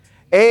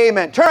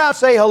Amen. Turn around,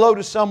 say hello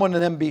to someone,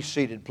 and then be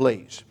seated,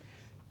 please.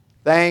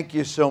 Thank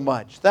you so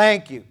much.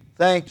 Thank you.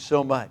 Thank you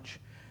so much.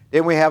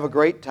 Then we have a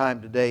great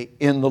time today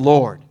in the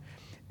Lord.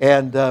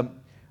 And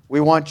we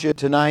want you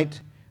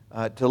tonight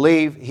to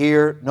leave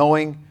here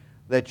knowing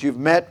that you've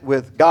met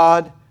with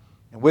God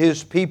and with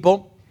His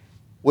people.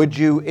 Would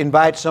you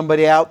invite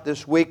somebody out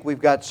this week? We've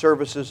got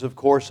services, of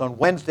course, on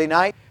Wednesday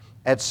night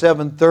at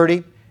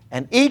 7:30.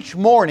 And each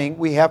morning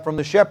we have From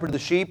the Shepherd to the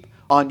Sheep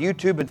on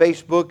YouTube and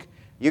Facebook.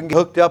 You can get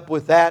hooked up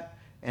with that,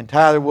 and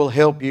Tyler will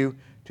help you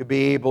to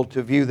be able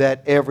to view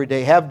that every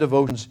day. Have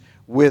devotions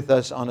with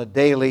us on a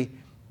daily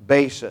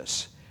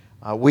basis.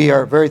 We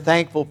are very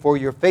thankful for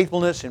your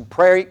faithfulness in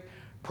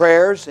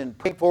prayers and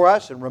praying for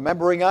us and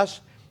remembering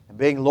us and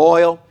being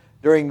loyal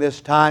during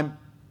this time.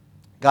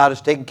 God has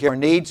taken care of our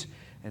needs,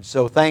 and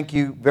so thank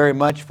you very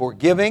much for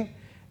giving.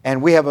 And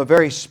we have a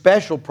very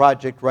special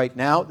project right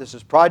now. This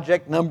is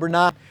project number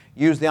 9.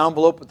 Use the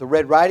envelope with the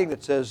red writing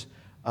that says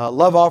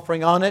love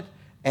offering on it,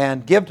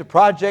 and give to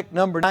project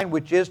number 9,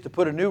 which is to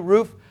put a new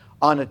roof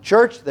on a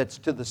church that's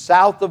to the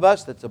south of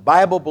us, that's a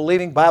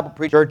Bible-believing,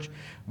 Bible-preaching church,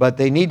 but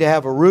they need to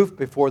have a roof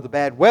before the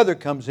bad weather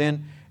comes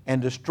in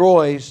and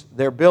destroys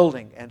their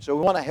building. And so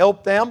we want to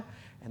help them,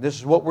 and this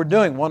is what we're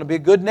doing. We want to be a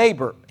good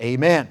neighbor.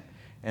 Amen.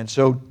 And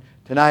so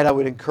tonight I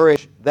would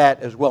encourage that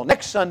as well.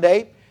 Next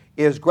Sunday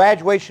is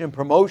Graduation and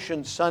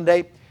Promotion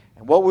Sunday,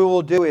 and what we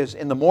will do is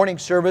in the morning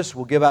service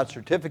we'll give out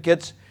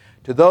certificates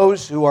to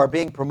those who are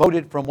being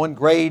promoted from one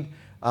grade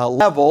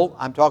level.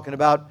 I'm talking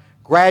about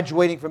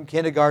graduating from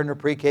kindergarten or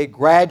pre-K,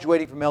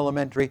 graduating from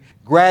elementary,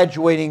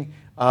 graduating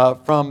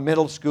from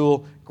middle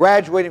school,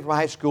 graduating from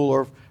high school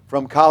or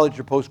from college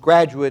or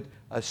postgraduate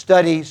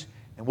studies.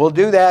 And we'll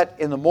do that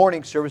in the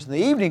morning service. In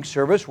the evening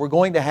service, we're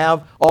going to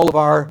have all of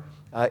our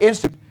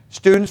institute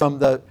students from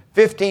the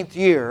 15th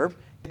year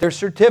get their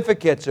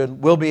certificates,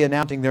 and we'll be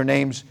announcing their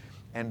names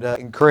and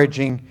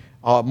encouraging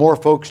more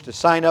folks to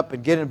sign up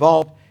and get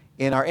involved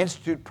in our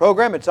institute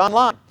program. It's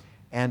online.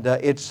 And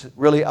it's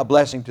really a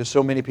blessing to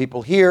so many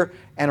people here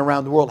and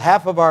around the world.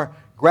 Half of our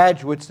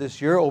graduates this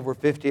year, over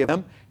 50 of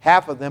them,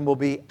 half of them will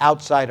be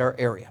outside our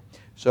area.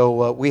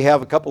 So we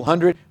have a couple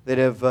hundred that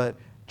have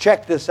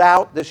checked this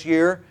out this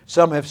year.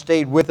 Some have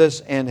stayed with us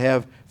and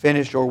have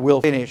finished or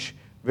will finish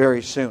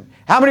very soon.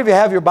 How many of you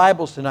have your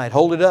Bibles tonight?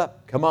 Hold it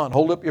up. Come on,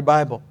 hold up your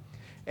Bible.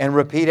 And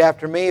repeat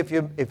after me. If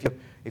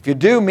you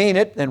do mean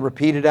it, then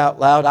repeat it out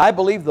loud. I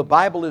believe the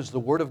Bible is the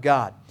Word of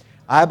God.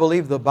 I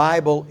believe the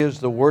Bible is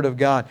the Word of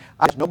God.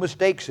 It has no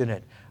mistakes in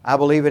it. I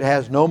believe it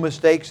has no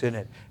mistakes in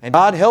it. And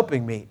God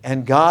helping me,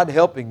 I'm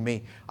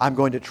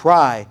going to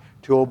try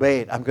to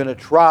obey it. I'm going to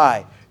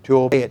try to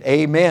obey it.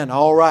 Amen.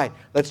 All right.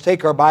 Let's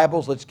take our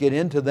Bibles. Let's get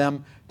into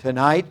them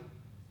tonight.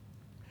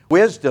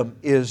 Wisdom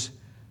is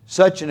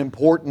such an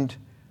important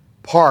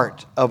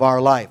part of our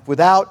life.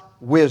 Without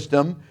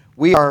wisdom,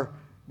 we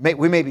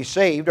may be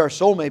saved, our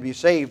soul may be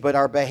saved, but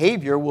our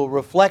behavior will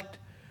reflect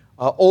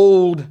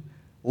old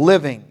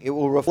living. It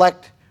will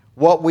reflect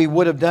what we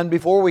would have done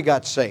before we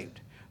got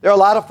saved. There are a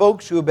lot of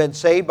folks who have been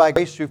saved by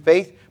grace through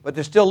faith, but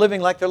they're still living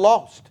like they're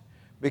lost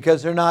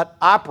because they're not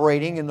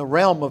operating in the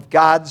realm of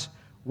God's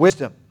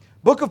wisdom.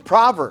 Book of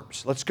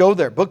Proverbs, let's go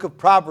there. Book of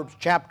Proverbs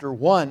chapter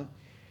 1.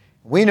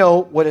 We know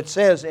what it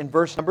says in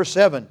verse number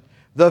 7.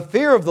 The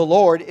fear of the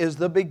Lord is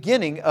the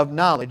beginning of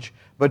knowledge,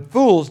 but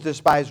fools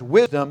despise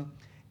wisdom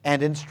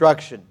and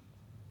instruction.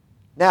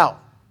 Now,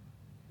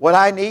 what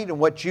I need and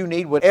what you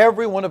need, what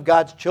every one of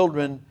God's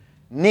children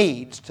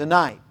needs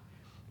tonight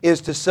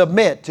is to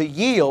submit, to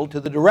yield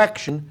to the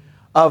direction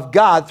of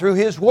God through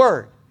His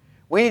Word.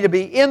 We need to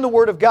be in the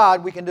Word of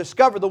God. We can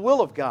discover the will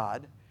of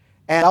God.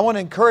 And I want to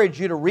encourage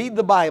you to read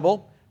the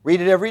Bible. Read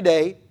it every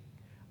day.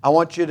 I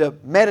want you to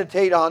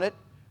meditate on it.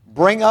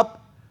 Bring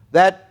up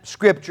that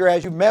Scripture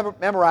as you've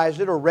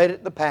memorized it or read it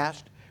in the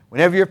past.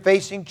 Whenever you're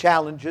facing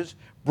challenges,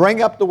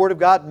 bring up the Word of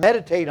God,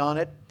 meditate on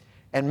it,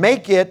 and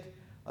make it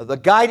the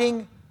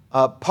guiding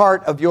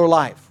part of your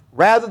life.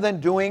 Rather than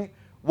doing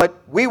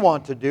what we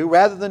want to do,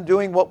 rather than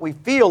doing what we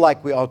feel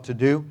like we ought to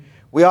do,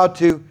 we ought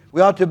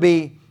to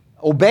be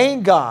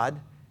obeying God,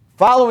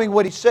 following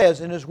what He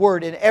says in His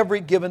Word in every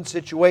given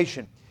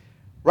situation.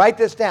 Write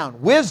this down.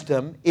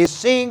 Wisdom is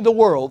seeing the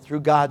world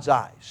through God's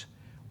eyes.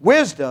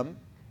 Wisdom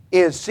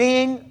is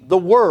seeing the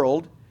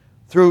world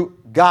through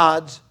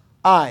God's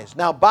eyes.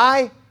 Now,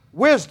 by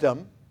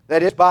wisdom,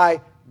 that is,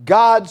 by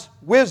God's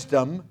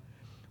wisdom,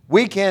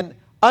 we can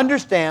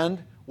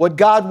understand what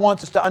God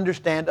wants us to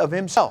understand of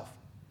Himself.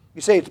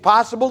 You say it's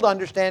possible to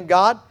understand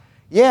God?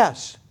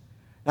 Yes.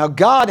 Now,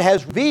 God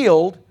has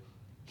revealed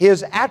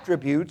His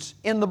attributes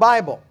in the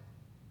Bible.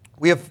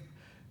 We have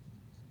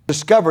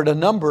discovered a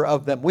number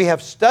of them. We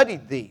have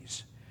studied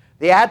these.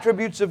 The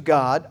attributes of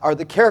God are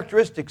the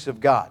characteristics of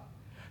God.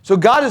 So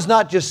God is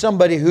not just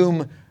somebody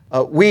whom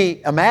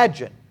we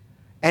imagine,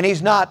 and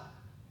He's not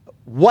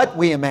what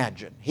we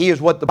imagine. He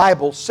is what the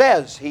Bible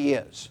says He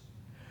is.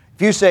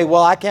 If you say,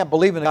 well, I can't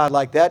believe in a God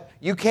like that,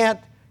 you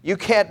can't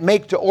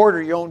make to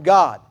order your own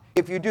God.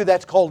 If you do,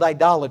 that's called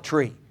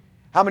idolatry.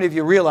 How many of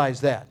you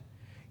realize that?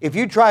 If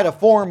you try to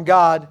form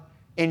God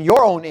in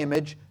your own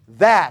image,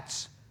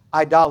 that's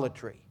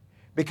idolatry.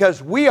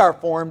 Because we are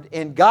formed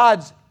in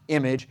God's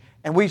image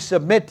and we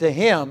submit to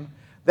Him,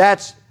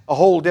 that's a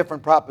whole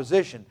different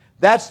proposition.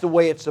 That's the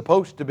way it's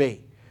supposed to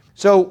be.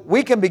 So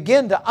we can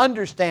begin to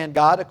understand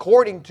God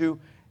according to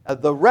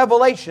the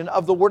revelation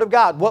of the Word of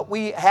God. What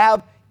we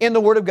have in the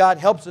Word of God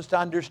helps us to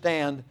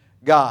understand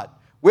God.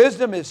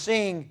 Wisdom is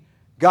seeing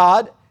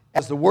God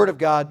as the Word of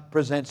God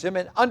presents Him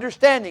and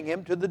understanding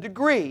Him to the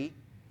degree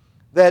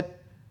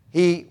that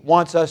He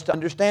wants us to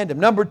understand Him.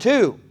 Number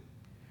two,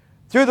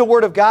 through the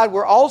Word of God,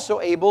 we're also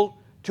able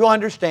to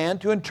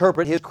understand, to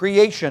interpret His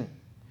creation.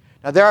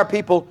 Now, there are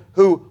people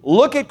who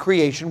look at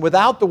creation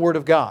without the Word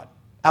of God,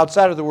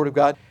 outside of the Word of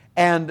God,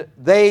 and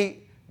they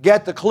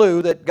get the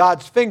clue that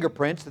God's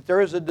fingerprints, that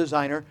there is a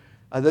designer,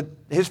 that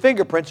His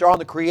fingerprints are on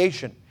the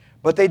creation.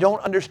 But they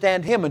don't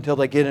understand Him until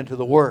they get into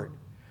the Word.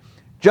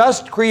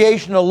 Just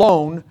creation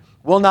alone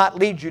will not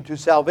lead you to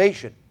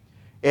salvation.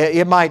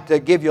 It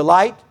might give you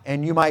light,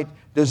 and you might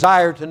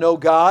desire to know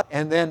God,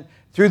 and then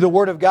through the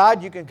Word of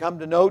God you can come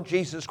to know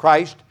Jesus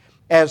Christ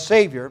as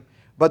Savior.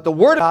 But the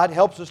Word of God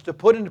helps us to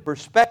put into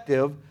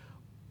perspective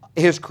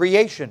His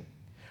creation.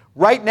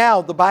 Right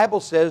now, the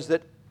Bible says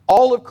that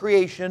all of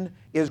creation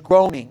is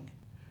groaning.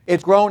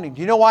 It's groaning.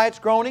 Do you know why it's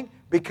groaning?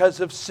 Because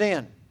of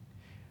sin.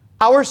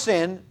 Our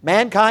sin,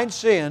 mankind's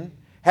sin,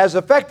 has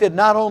affected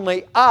not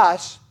only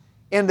us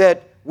in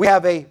that we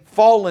have a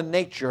fallen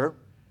nature,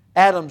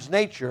 Adam's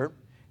nature,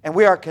 and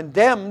we are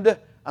condemned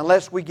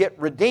unless we get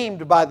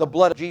redeemed by the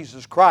blood of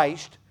Jesus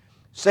Christ,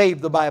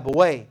 saved the Bible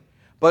way.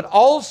 But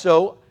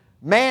also,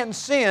 man's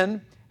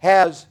sin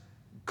has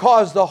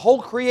caused the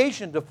whole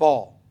creation to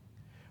fall.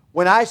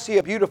 When I see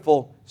a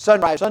beautiful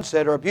sunrise,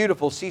 sunset, or a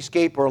beautiful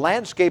seascape, or a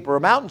landscape, or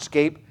a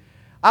mountainscape,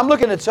 I'm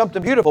looking at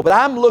something beautiful, but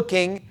I'm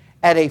looking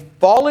at a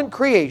fallen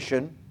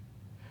creation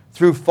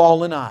through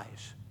fallen eyes.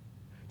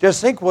 Just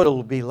think what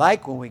it'll be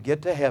like when we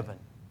get to heaven.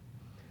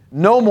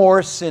 No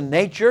more sin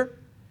nature,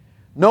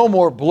 no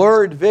more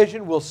blurred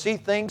vision. We'll see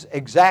things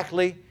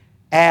exactly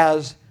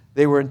as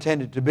they were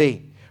intended to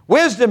be.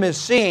 Wisdom is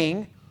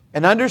seeing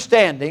and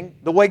understanding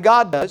the way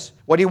God does,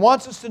 what He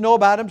wants us to know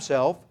about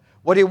Himself,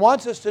 what He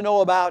wants us to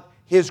know about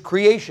His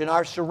creation,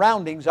 our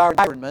surroundings, our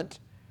environment.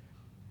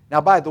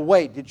 Now, by the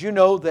way, did you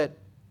know that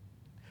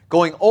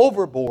going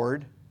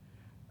overboard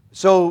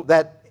so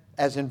that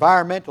as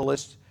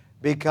environmentalists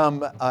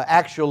become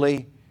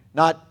actually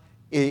not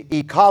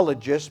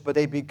ecologists, but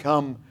they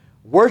become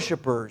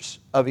worshipers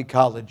of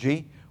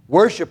ecology,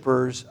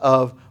 worshipers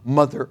of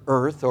Mother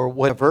Earth or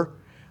whatever,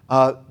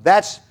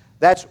 that's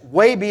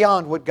way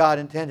beyond what God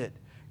intended.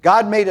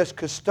 God made us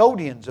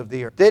custodians of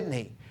the earth, didn't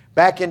He?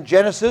 Back in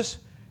Genesis,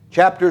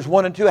 chapters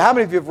 1 and 2. How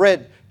many of you have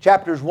read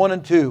chapters 1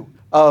 and 2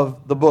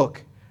 of the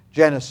book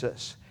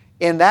Genesis?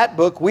 In that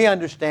book, we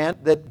understand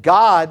that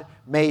God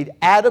made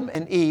Adam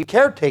and Eve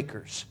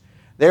caretakers.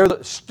 They're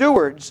the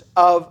stewards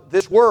of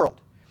this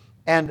world.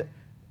 And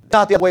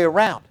not the other way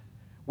around.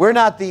 We're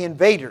not the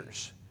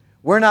invaders.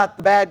 We're not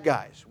the bad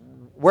guys.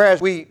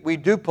 Whereas we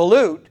do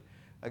pollute,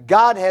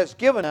 God has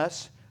given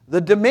us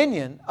the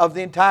dominion of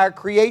the entire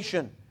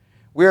creation.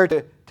 We are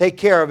to take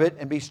care of it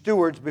and be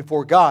stewards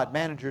before God,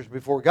 managers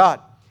before God.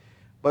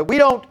 But we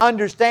don't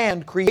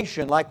understand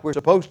creation like we're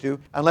supposed to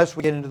unless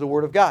we get into the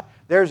Word of God.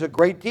 There's a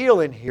great deal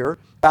in here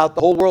about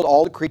the whole world,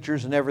 all the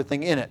creatures and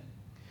everything in it.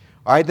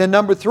 All right, then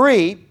number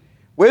three,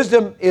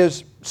 wisdom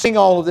is seeing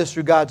all of this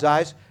through God's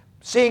eyes,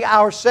 seeing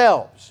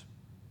ourselves.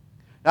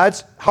 Now,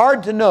 it's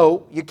hard to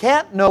know. You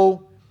can't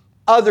know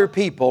other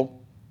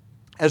people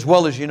as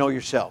well as you know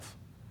yourself.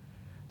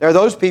 There are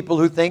those people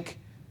who think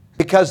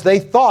because they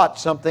thought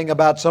something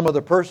about some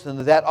other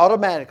person, that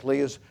automatically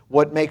is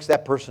what makes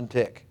that person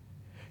tick.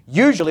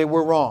 Usually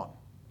we're wrong.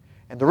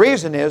 And the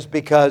reason is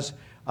because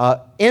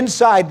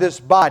inside this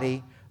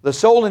body, the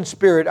soul and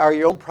spirit are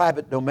your own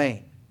private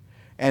domain.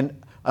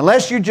 And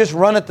unless you just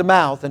run at the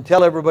mouth and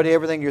tell everybody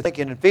everything you're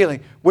thinking and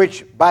feeling,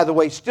 which, by the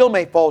way, still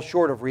may fall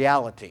short of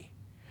reality.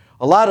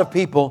 A lot of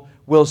people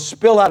will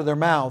spill out of their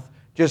mouth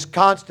just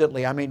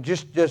constantly. I mean,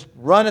 just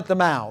run at the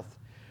mouth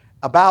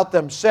about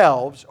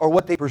themselves or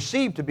what they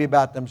perceive to be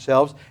about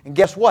themselves. And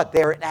guess what?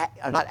 They're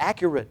not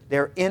accurate.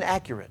 They're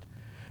inaccurate.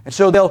 And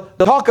so they'll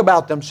talk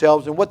about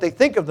themselves and what they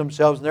think of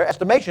themselves and their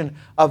estimation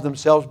of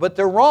themselves, but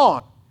they're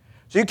wrong.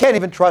 So you can't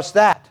even trust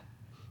that.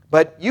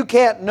 But you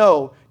can't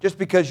know just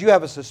because you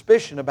have a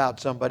suspicion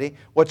about somebody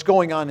what's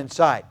going on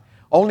inside.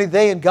 Only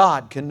they and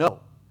God can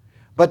know.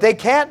 But they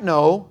can't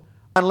know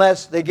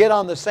unless they get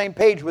on the same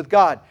page with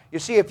God. You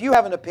see, if you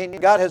have an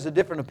opinion, God has a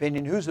different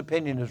opinion. Whose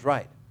opinion is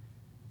right?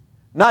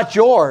 Not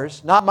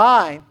yours, not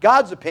mine.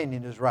 God's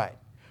opinion is right.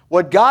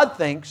 What God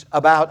thinks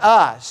about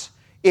us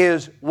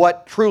is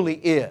what truly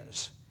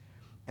is.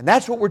 And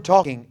that's what we're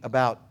talking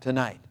about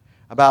tonight,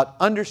 about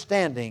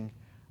understanding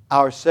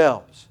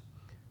ourselves.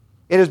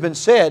 It has been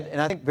said, and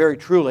I think very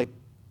truly,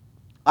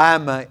 I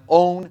am my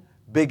own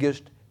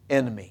biggest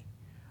enemy.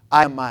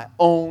 I am my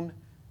own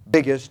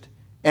biggest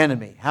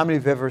enemy. How many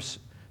of you have ever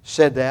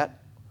said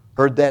that,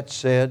 heard that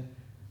said?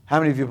 How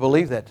many of you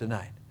believe that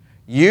tonight?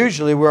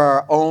 Usually we're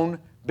our own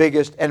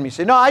biggest enemy. You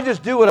say, no, I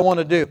just do what I want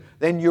to do.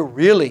 Then you're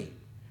really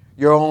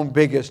your own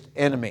biggest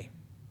enemy.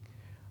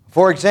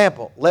 For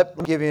example, let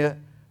me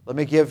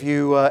give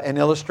you an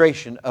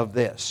illustration of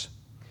this.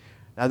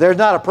 Now, there's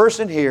not a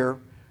person here,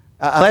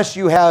 unless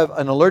you have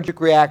an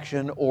allergic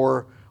reaction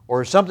or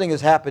something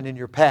has happened in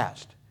your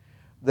past,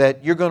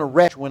 that you're going to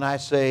retch when I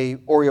say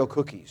Oreo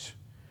cookies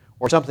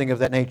or something of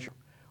that nature.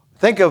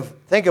 Think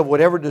of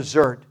whatever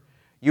dessert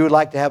you would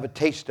like to have a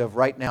taste of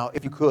right now,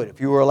 if you could, if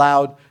you were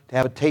allowed to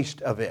have a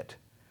taste of it.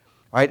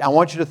 All right? I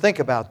want you to think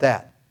about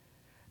that.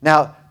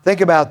 Now,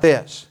 think about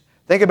this.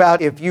 Think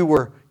about if you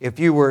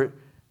were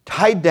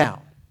tied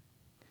down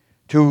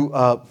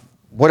to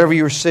whatever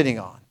you were sitting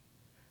on,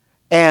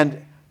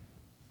 and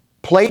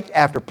plate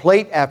after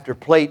plate after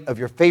plate of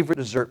your favorite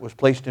dessert was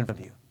placed in front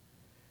of you,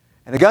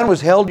 and the gun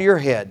was held to your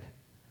head,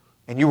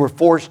 and you were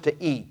forced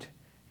to eat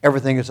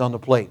everything that's on the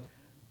plate.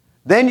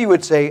 Then you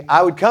would say,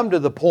 I would come to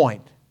the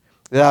point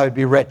that I would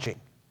be retching.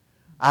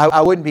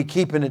 I wouldn't be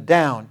keeping it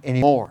down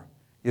anymore.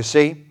 You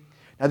see?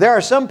 Now there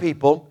are some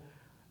people,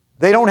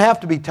 they don't have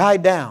to be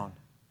tied down,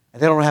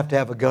 and they don't have to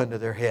have a gun to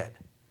their head,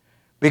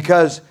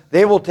 because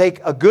they will take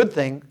a good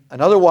thing,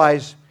 an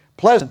otherwise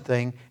pleasant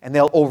thing, and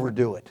they'll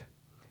overdo it.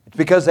 It's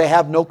because they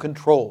have no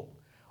control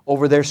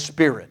over their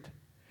spirit.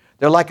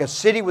 They're like a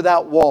city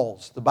without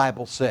walls, the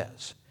Bible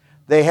says.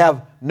 They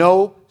have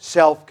no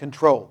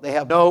self-control. They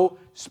have no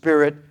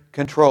spirit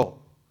control.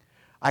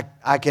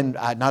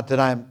 Not that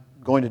I'm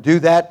going to do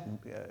that.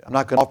 I'm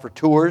not going to offer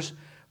tours,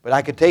 but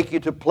I could take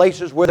you to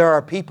places where there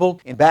are people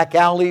in back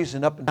alleys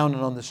and up and down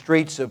and on the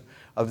streets of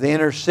the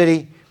inner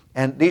city,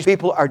 and these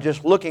people are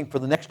just looking for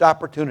the next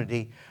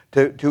opportunity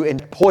to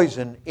inject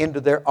poison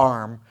into their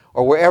arm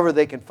or wherever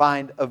they can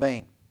find a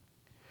vein.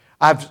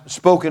 I've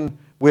spoken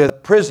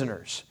with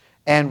prisoners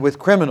and with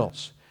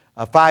criminals,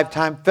 a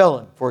 5-time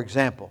felon, for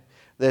example,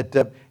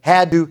 that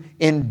had to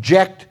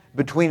inject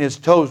between his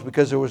toes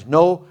because there was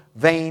no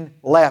vein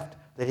left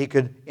that he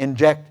could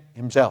inject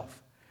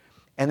himself.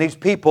 And these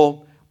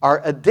people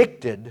are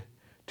addicted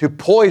to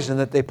poison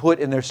that they put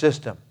in their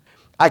system.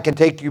 I can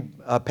take you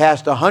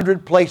past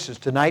 100 places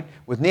tonight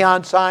with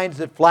neon signs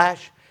that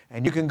flash,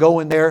 and you can go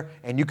in there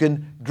and you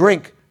can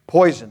drink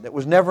poison that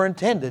was never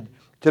intended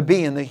to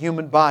be in the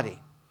human body.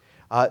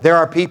 There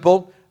are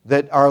people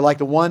that are like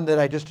the one that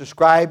I just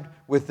described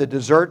with the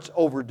desserts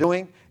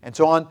overdoing and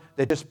so on,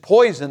 that just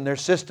poison their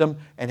system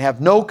and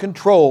have no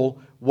control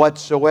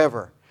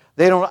whatsoever.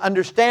 They don't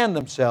understand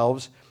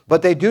themselves,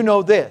 but they do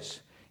know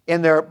this.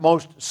 In their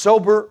most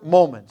sober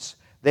moments,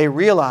 they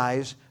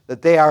realize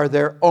that they are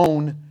their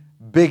own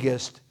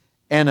biggest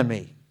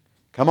enemy.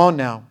 Come on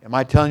now. Am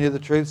I telling you the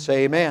truth?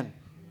 Say amen.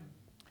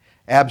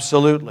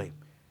 Absolutely.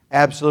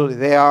 Absolutely.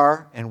 They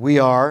are, and we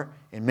are,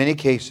 in many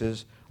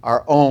cases,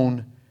 our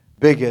own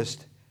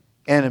biggest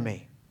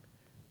enemy.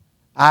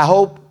 I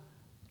hope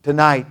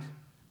tonight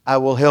I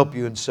will help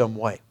you in some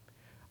way.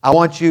 I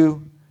want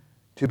you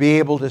to be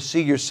able to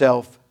see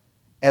yourself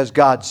as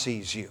God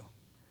sees you.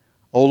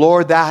 O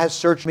Lord, Thou hast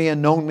searched me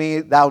and known me.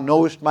 Thou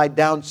knowest my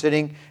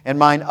downsitting and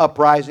mine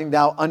uprising.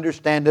 Thou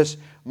understandest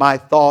my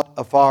thought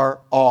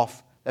afar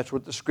off. That's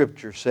what the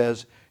Scripture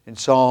says in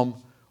Psalm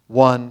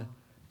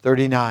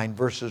 139,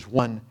 verses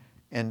 1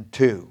 and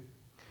 2.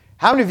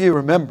 How many of you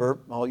remember,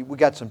 well, we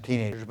got some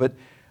teenagers, but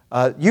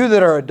you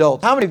that are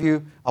adults, how many of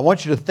you, I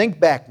want you to think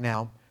back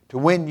now to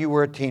when you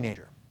were a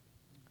teenager.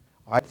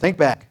 All right, think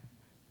back.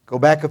 Go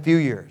back a few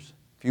years,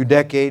 a few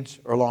decades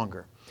or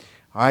longer.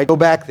 All right, go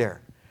back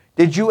there.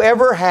 Did you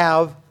ever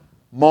have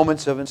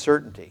moments of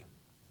uncertainty?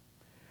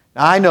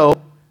 Now, I know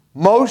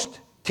most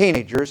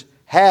teenagers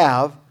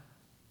have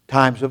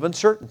times of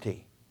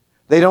uncertainty.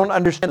 They don't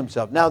understand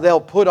themselves. Now,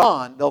 they'll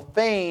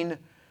feign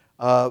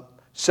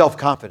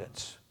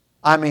self-confidence.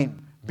 I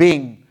mean,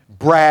 being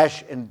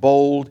brash and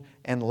bold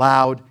and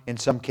loud in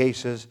some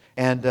cases,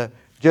 and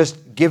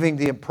just giving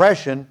the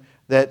impression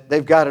that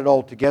they've got it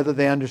all together,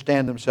 they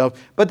understand themselves.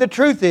 But the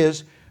truth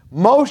is,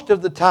 most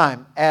of the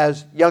time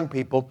as young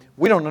people,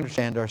 we don't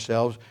understand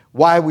ourselves,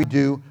 why we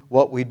do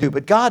what we do.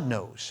 But God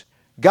knows.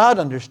 God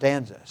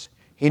understands us.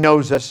 He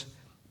knows us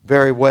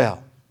very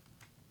well.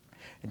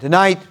 And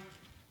tonight,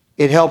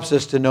 it helps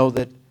us to know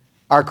that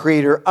our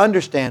Creator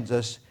understands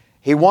us.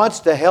 He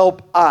wants to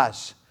help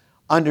us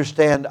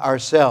understand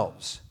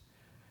ourselves.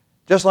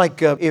 Just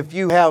like if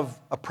you have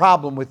a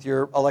problem with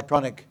your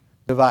electronic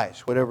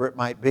device, whatever it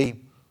might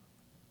be,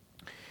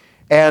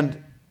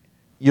 and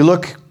you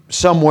look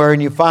somewhere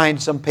and you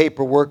find some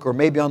paperwork, or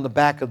maybe on the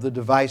back of the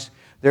device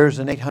there's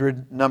an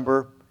 800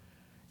 number,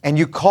 and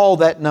you call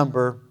that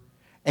number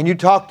and you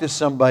talk to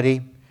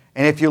somebody,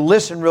 and if you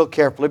listen real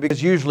carefully,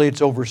 because usually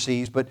it's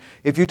overseas, but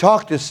if you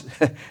talk to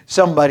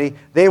somebody,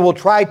 they will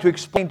try to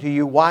explain to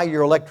you why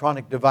your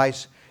electronic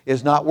device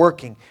is not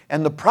working.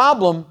 And the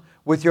problem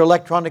with your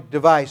electronic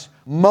device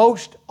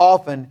most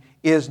often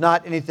is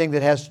not anything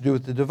that has to do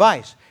with the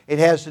device. It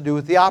has to do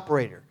with the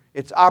operator.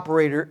 It's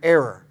operator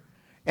error.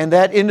 And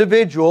that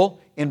individual,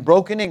 in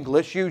broken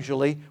English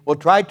usually, will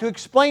try to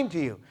explain to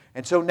you.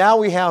 And so now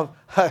we have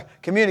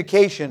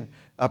communication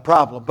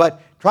problem,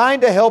 but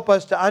trying to help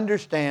us to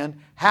understand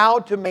how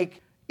to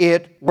make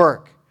it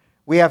work.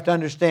 We have to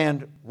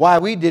understand why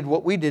we did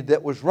what we did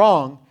that was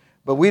wrong,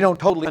 but we don't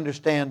totally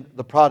understand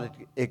the product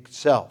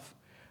itself.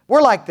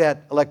 We're like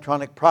that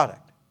electronic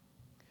product.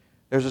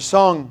 There's a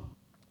song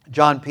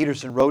John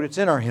Peterson wrote. It's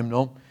in our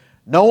hymnal.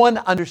 No one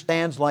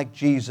understands like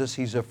Jesus.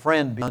 He's a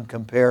friend beyond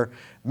compare.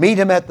 Meet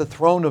Him at the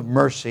throne of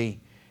mercy.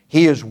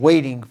 He is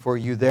waiting for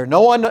you there.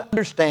 No one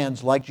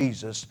understands like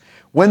Jesus.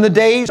 When the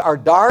days are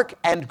dark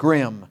and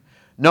grim,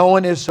 no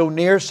one is so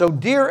near, so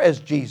dear as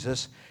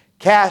Jesus.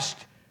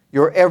 Cast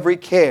your every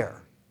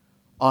care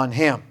on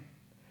Him.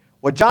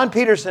 What John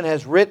Peterson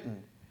has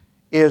written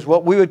is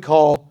what we would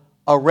call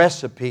a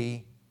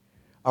recipe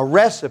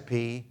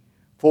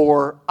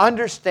for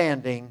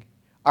understanding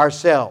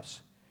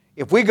ourselves.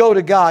 If we go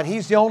to God,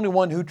 He's the only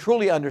one who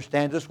truly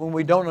understands us when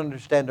we don't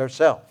understand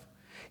ourselves.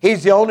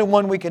 He's the only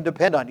one we can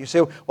depend on. You say,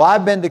 well,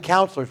 I've been to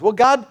counselors. Well,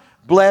 God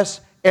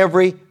bless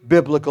every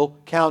biblical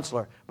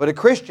counselor. But a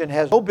Christian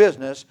has no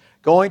business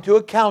going to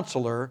a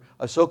counselor,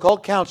 a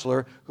so-called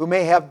counselor, who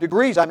may have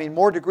degrees,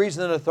 more degrees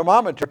than a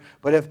thermometer,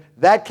 but if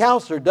that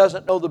counselor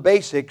doesn't know the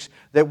basics,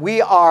 that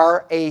we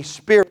are a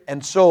spirit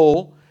and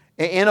soul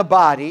in a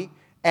body,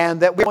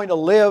 and that we're going to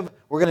live,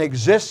 we're going to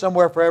exist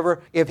somewhere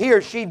forever, if he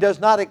or she does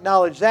not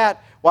acknowledge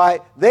that, why,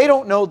 they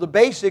don't know the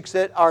basics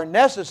that are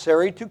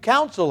necessary to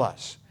counsel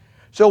us.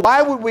 So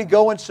why would we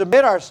go and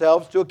submit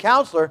ourselves to a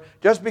counselor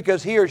just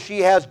because he or she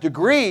has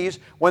degrees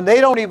when they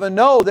don't even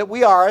know that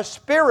we are a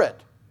spirit?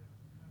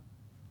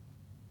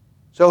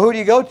 So who do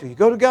you go to? You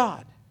go to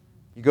God.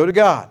 You go to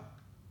God.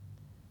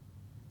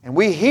 And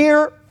we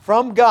hear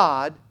from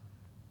God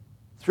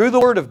through the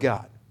Word of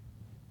God.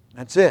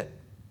 That's it.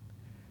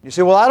 You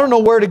say, well, I don't know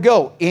where to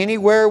go.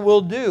 Anywhere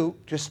will do.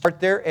 Just start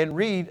there and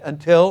read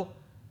until,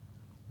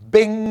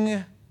 bing,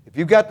 if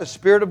you've got the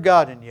Spirit of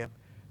God in you,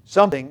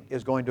 something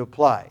is going to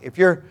apply. If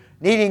you're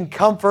needing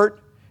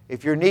comfort,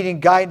 if you're needing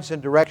guidance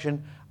and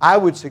direction, I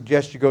would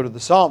suggest you go to the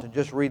Psalms and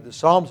just read the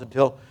Psalms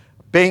until,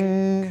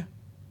 bing,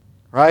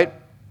 right?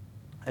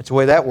 That's the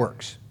way that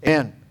works.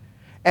 And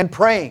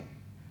praying.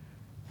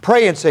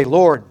 Pray and say,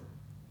 Lord,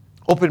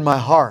 open my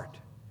heart.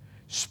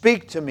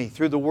 Speak to me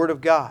through the Word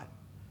of God.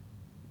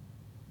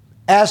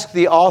 Ask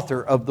the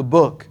author of the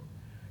book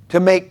to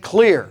make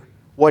clear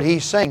what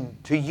He's saying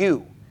to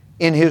you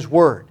in His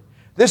Word.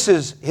 This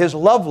is His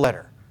love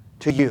letter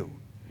to you.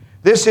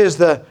 This is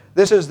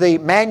the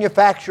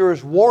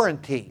manufacturer's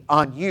warranty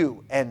on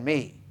you and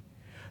me.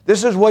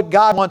 This is what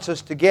God wants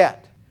us to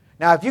get.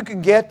 Now, if you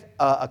can get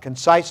a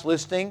concise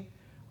listing,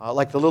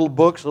 like the little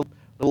books,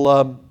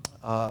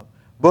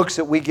 books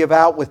that we give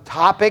out with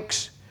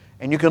topics,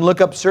 and you can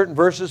look up certain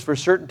verses for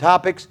certain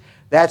topics,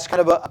 that's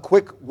kind of a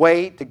quick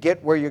way to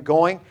get where you're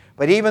going.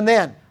 But even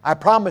then, I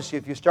promise you,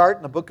 if you start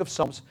in the book of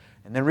Psalms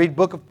and then read the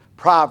book of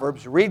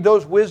Proverbs, read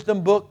those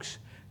wisdom books,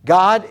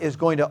 God is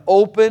going to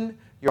open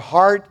your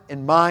heart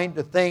and mind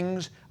to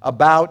things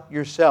about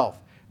yourself.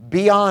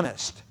 Be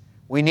honest.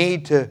 We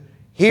need to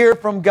hear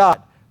from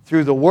God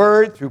through the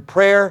Word, through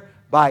prayer,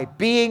 by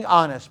being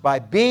honest, by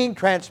being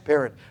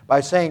transparent, by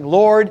saying,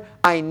 Lord,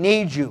 I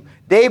need you.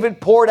 David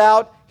poured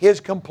out his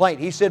complaint.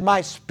 He said,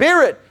 my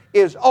spirit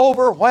is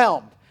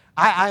overwhelmed.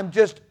 I'm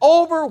just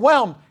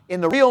overwhelmed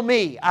in the real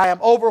me. I am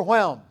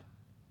overwhelmed.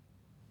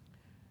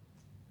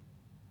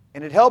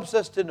 And it helps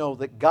us to know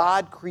that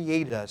God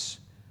created us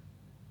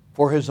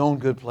for His own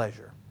good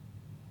pleasure.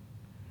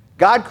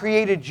 God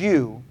created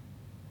you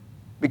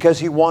because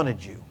He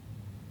wanted you.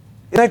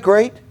 Isn't that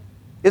great?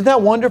 Isn't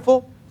that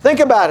wonderful?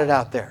 Think about it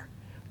out there.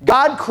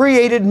 God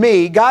created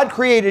me, God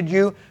created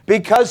you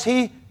because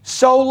He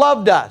so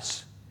loved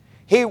us.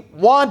 He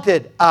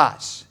wanted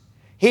us.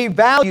 He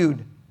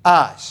valued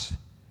us.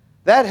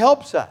 That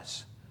helps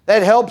us.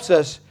 That helps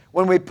us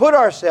when we put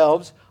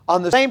ourselves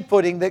on the same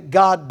footing that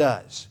God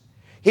does.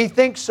 He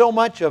thinks so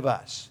much of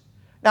us.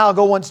 Now I'll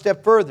go one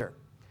step further.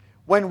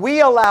 When we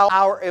allow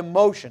our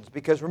emotions,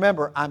 because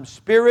remember, I'm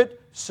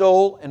spirit,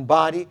 soul, and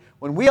body.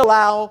 When we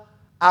allow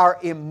our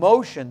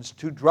emotions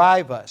to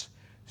drive us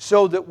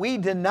so that we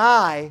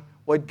deny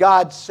what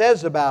God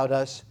says about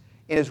us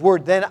in His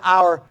Word, then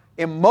our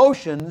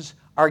emotions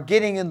are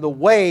getting in the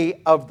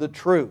way of the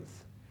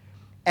truth.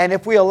 And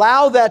if we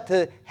allow that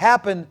to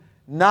happen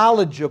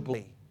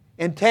knowledgeably,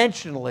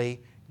 intentionally,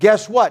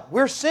 guess what?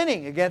 We're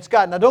sinning against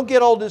God. Now don't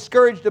get all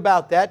discouraged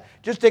about that.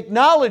 Just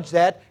acknowledge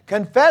that,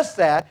 confess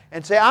that,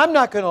 and say, I'm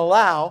not going to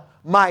allow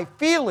my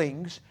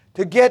feelings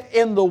to get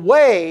in the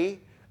way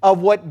of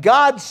what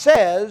God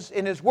says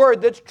in His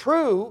Word that's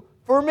true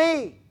for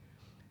me.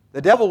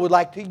 The devil would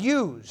like to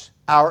use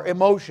our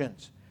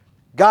emotions.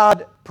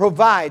 God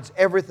provides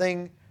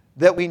everything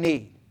that we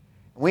need.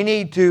 We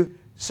need to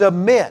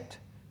submit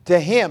to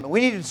Him. We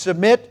need to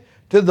submit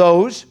to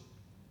those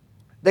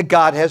that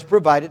God has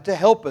provided to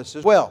help us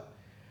as well.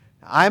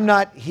 I'm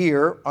not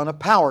here on a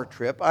power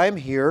trip. I'm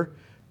here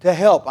to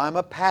help. I'm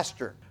a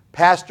pastor.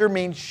 Pastor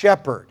means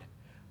shepherd.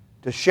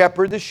 To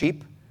shepherd the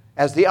sheep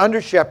as the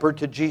under-shepherd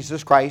to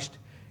Jesus Christ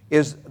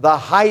is the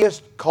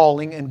highest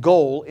calling and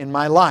goal in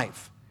my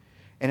life.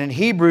 And in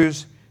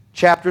Hebrews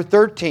chapter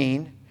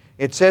 13,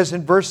 it says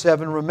in verse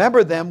 7,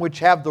 "Remember them which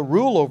have the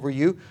rule over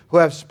you, who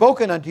have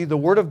spoken unto you the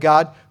word of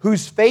God,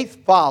 whose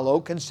faith follow,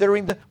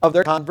 considering of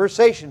their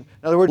conversation."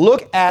 In other words,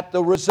 look at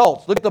the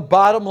results. Look at the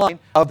bottom line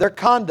of their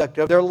conduct,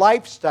 of their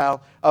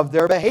lifestyle, of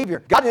their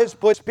behavior. God has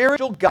put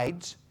spiritual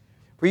guides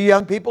for you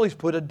young people. He's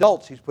put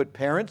adults. He's put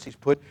parents. He's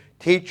put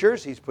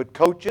teachers. He's put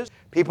coaches,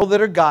 people that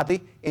are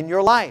godly in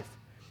your life.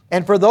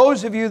 And for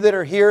those of you that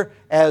are here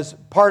as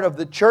part of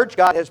the church,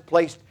 God has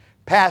placed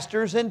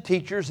pastors and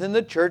teachers in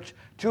the church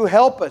to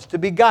help us, to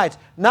be guides,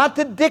 not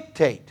to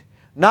dictate,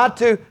 not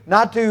to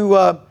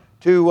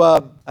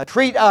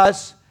treat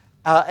us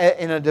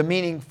in a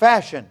demeaning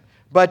fashion,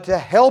 but to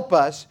help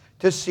us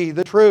to see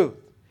the truth.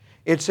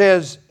 It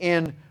says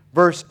in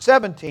verse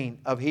 17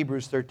 of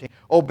Hebrews 13,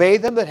 "Obey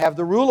them that have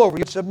the rule over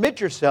you, submit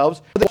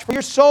yourselves for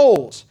your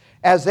souls,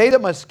 as they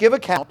that must give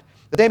account,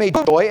 that they may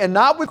do joy and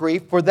not with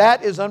grief, for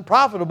that is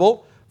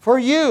unprofitable for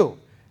you."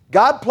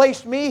 God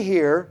placed me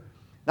here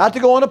not to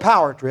go on a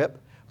power trip,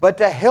 but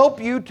to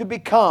help you to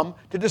become,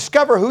 to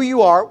discover who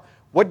you are,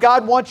 what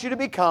God wants you to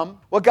become,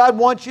 what God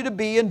wants you to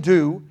be and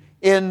do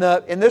in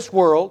this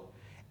world,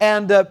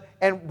 and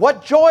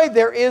what joy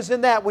there is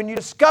in that when you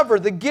discover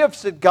the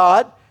gifts that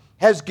God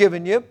has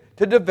given you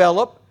to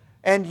develop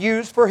and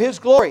use for His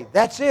glory.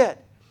 That's it.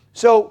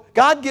 So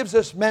God gives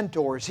us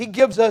mentors. He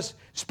gives us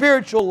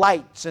spiritual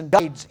lights and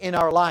guides in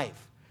our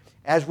life.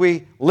 As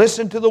we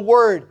listen to the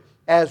Word,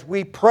 as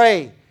we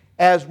pray,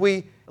 as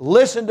we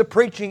listen to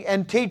preaching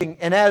and teaching,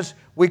 and as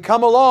we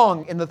come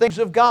along in the things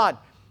of God,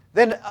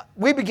 then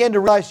we begin to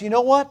realize, you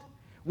know what?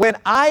 When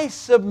I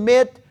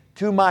submit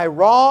to my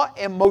raw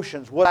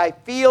emotions, what I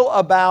feel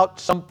about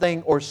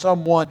something or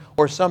someone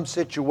or some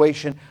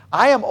situation,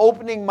 I am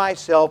opening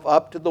myself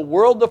up to the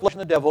world, the flesh,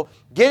 and the devil,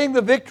 getting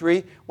the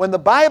victory when the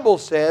Bible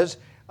says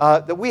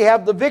that we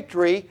have the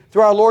victory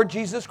through our Lord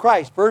Jesus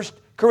Christ. 1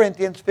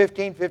 Corinthians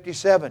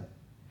 15:57.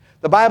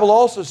 The Bible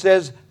also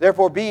says,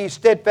 "Therefore be ye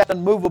steadfast and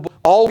unmovable,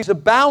 always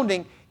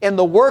abounding in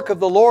the work of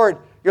the Lord.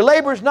 Your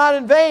labor is not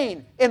in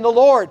vain in the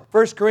Lord."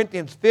 1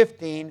 Corinthians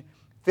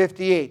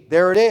 15:58.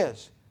 There it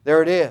is.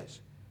 There it is.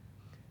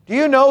 Do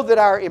you know that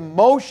our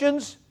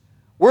emotions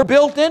were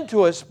built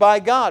into us by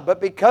God? But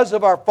because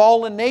of our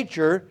fallen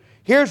nature,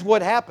 here's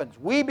what happens.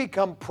 We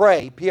become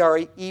prey,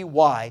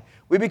 P-R-E-Y.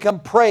 We become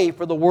prey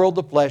for the world,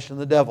 the flesh, and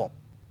the devil.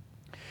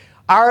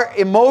 Our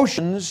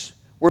emotions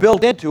were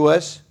built into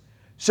us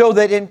so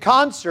that in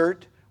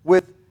concert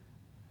with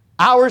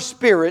our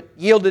spirit,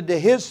 yielded to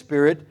His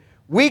Spirit,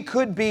 we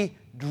could be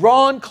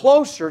drawn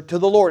closer to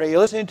the Lord. Are you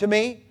listening to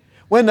me?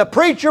 When the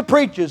preacher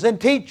preaches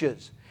and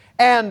teaches,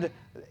 and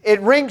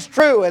it rings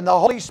true, and the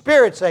Holy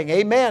Spirit saying,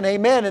 "Amen,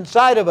 amen,"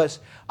 inside of us,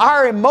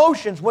 our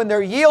emotions, when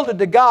they're yielded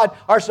to God,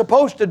 are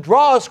supposed to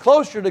draw us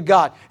closer to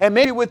God. And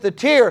maybe with a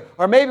tear,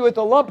 or maybe with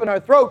a lump in our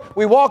throat,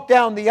 we walk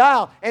down the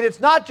aisle. And it's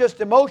not just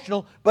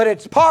emotional, but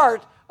it's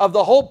part of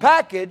the whole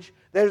package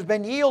that has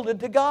been yielded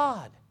to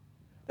God.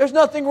 There's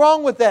nothing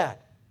wrong with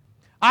that.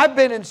 I've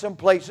been in some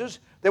places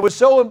that were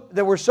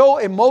so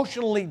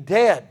emotionally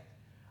dead.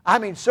 I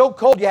mean, so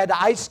cold you had to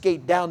ice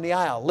skate down the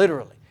aisle,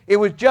 literally. It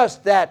was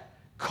just that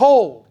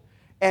cold.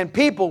 And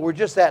people were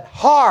just that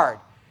hard,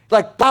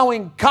 like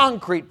plowing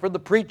concrete for the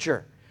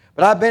preacher.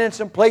 But I've been in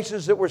some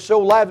places that were so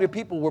lively,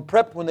 people were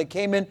prepped when they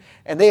came in,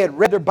 and they had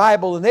read their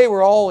Bible, and they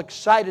were all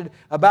excited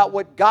about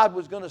what God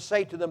was going to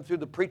say to them through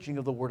the preaching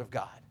of the Word of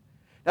God.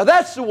 Now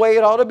that's the way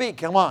it ought to be.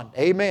 Come on.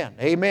 Amen.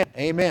 Amen.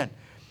 Amen.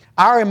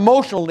 Our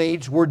emotional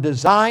needs were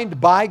designed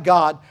by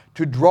God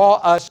to draw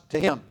us to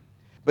Him.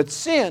 But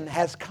sin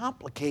has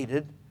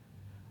complicated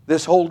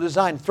this whole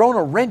design, thrown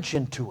a wrench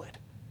into it.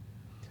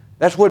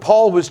 That's what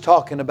Paul was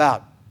talking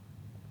about.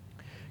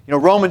 You know,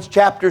 Romans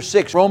chapter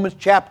 6, Romans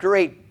chapter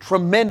 8,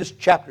 tremendous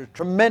chapters,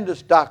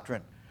 tremendous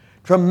doctrine,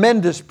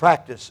 tremendous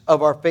practice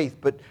of our faith.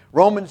 But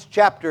Romans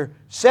chapter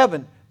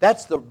 7,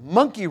 that's the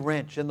monkey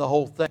wrench in the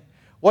whole thing.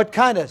 What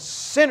kind of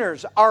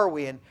sinners are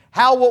we, and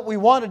how what we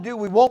want to do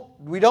we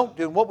don't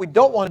do, and what we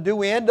don't want to do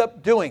we end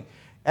up doing.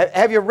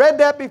 Have you read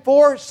that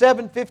before?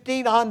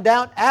 7:15 on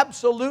down?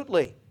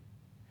 Absolutely.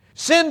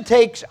 Sin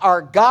takes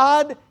our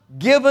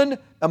God-given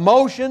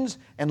emotions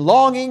and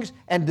longings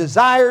and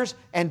desires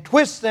and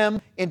twists them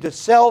into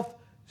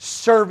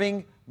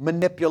self-serving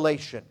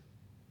manipulation.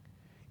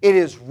 It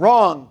is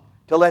wrong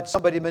to let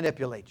somebody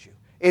manipulate you.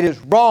 It is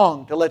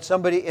wrong to let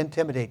somebody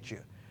intimidate you.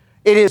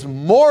 It is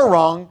more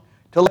wrong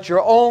to let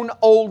your own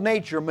old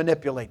nature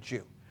manipulate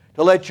you,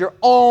 to let your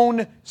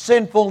own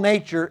sinful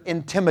nature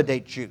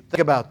intimidate you.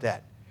 Think about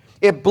that.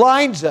 It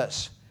blinds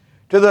us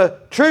to the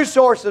true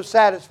source of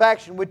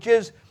satisfaction, which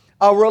is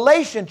a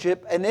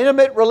relationship, an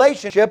intimate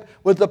relationship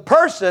with the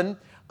person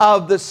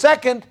of the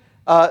second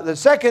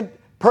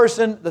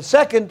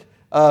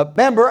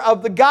member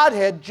of the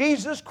Godhead,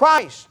 Jesus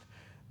Christ,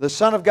 the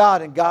Son of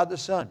God and God the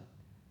Son.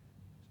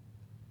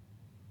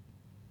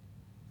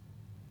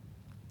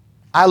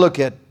 I look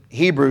at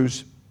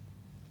Hebrews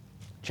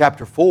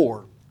chapter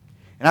 4,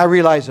 and I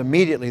realize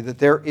immediately that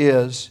there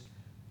is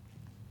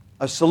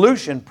a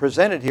solution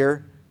presented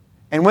here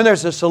And when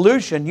there's a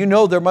solution, you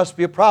know there must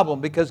be a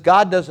problem, because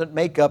God doesn't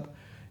make up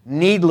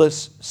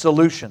needless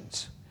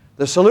solutions.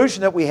 The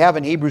solution that we have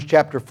in Hebrews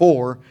chapter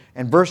 4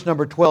 and verse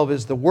number 12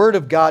 is the Word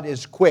of God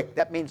is quick.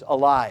 That means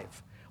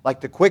alive. Like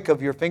the quick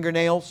of your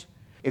fingernails.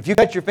 If you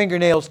cut your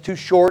fingernails too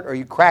short, or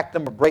you crack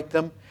them or break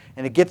them,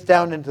 and it gets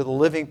down into the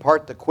living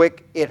part, the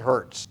quick, it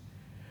hurts.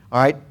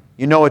 All right?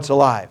 You know it's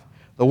alive.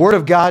 The Word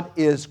of God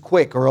is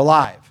quick or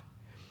alive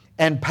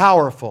and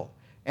powerful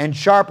and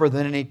sharper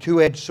than any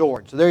two-edged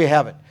sword. So there you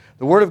have it.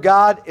 The Word of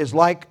God is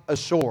like a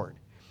sword,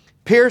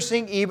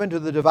 piercing even to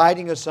the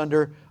dividing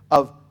asunder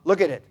of,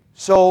 look at it,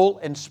 soul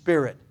and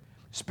spirit.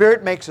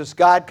 Spirit makes us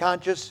God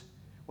conscious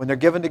when they're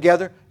given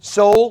together.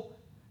 Soul,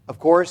 of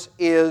course,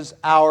 is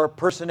our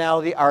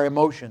personality, our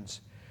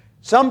emotions.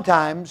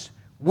 Sometimes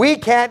we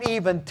can't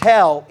even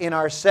tell in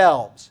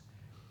ourselves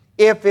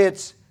if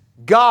it's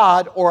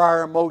God or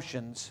our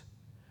emotions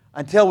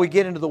until we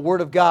get into the Word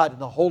of God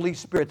and the Holy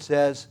Spirit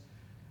says,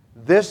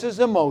 this is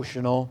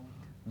emotional,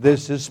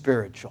 this is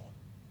spiritual.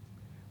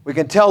 We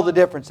can tell the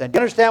difference then. Do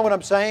you understand what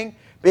I'm saying?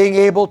 Being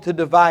able to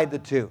divide the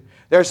two.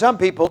 There are some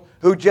people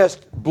who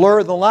just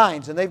blur the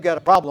lines and they've got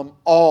a problem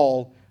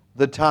all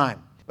the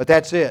time. But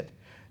that's it.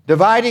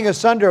 Dividing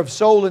asunder of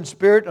soul and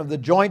spirit, of the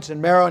joints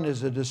and marrow, and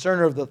is a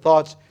discerner of the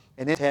thoughts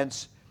and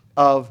intents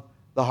of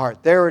the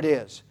heart. There it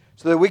is.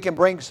 So that we can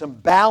bring some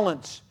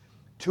balance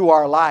to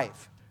our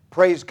life.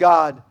 Praise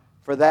God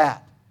for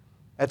that.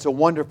 That's a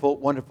wonderful,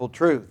 wonderful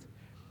truth.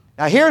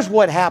 Now here's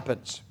what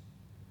happens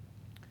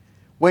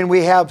when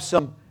we have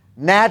some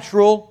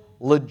natural,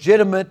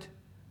 legitimate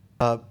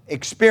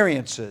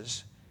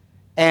experiences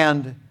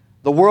and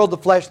the world, the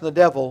flesh, and the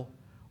devil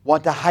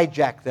want to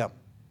hijack them.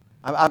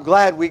 I'm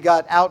glad we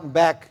got out and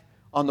back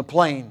on the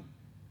plane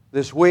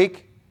this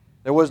week.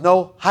 There was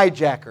no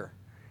hijacker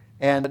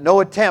and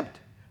no attempt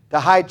to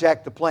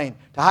hijack the plane.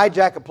 To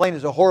hijack a plane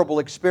is a horrible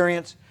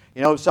experience.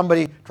 You know,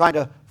 somebody trying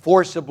to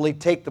forcibly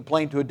take the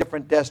plane to a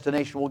different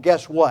destination. Well,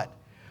 guess what?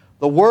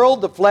 The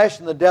world, the flesh,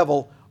 and the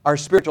devil are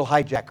spiritual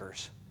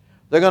hijackers.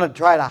 They're going to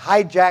try to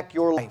hijack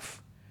your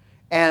life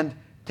and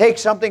take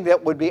something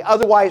that would be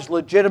otherwise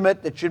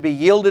legitimate, that should be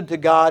yielded to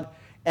God,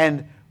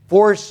 and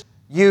force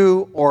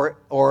you or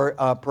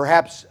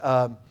perhaps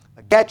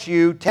get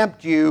you,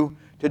 tempt you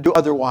to do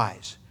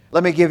otherwise.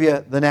 Let me give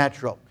you the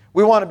natural.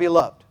 We want to be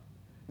loved.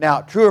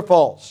 Now, true or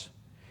false?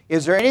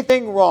 Is there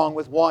anything wrong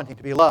with wanting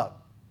to be loved?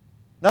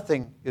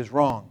 Nothing is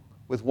wrong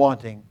with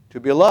wanting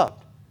to be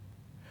loved.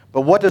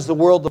 But what does the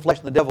world, the flesh,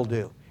 and the devil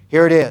do?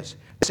 Here it is.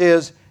 This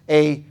is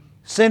a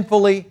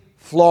sinfully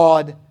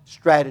flawed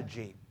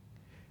strategy.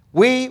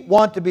 We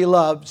want to be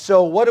loved,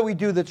 so what do we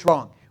do that's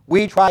wrong?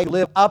 We try to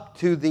live up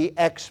to the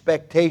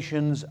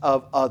expectations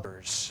of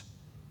others.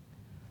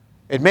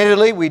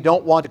 Admittedly, we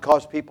don't want to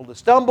cause people to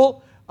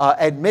stumble.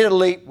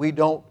 Admittedly, we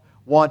don't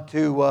want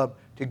to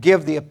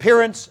give the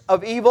appearance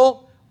of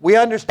evil. We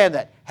understand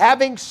that.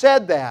 Having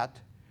said that,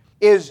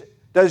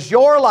 does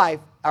your life,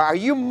 are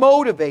you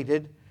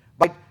motivated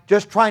by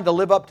just trying to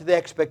live up to the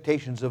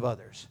expectations of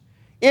others?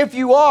 If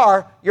you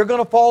are, you're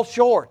going to fall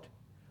short.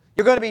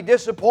 You're going to be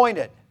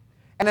disappointed.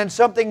 And then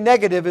something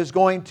negative is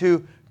going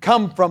to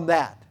come from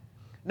that.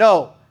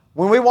 No,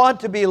 when we want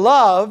to be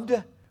loved,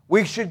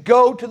 we should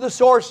go to the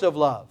source of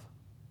love.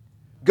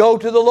 Go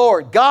to the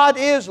Lord. God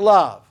is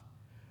love,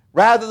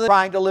 rather than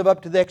trying to live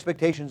up to the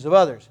expectations of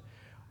others.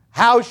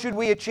 How should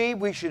we achieve?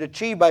 We should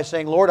achieve by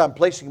saying, Lord, I'm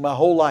placing my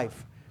whole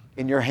life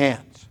in your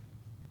hands.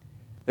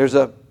 There's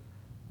a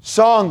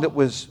song that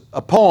was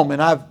a poem,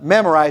 and I've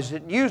memorized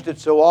it and used it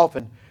so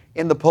often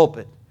in the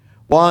pulpit.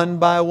 One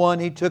by one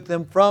he took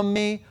them from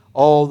me,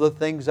 all the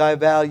things I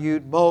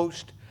valued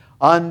most,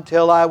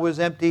 until I was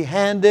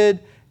empty-handed,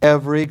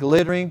 every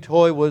glittering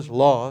toy was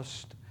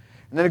lost.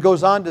 And then it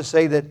goes on to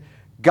say that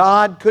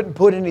God couldn't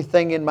put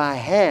anything in my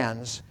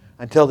hands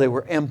until they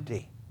were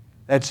empty.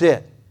 That's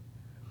it.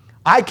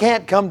 I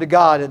can't come to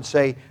God and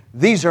say,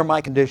 these are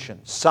my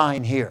conditions,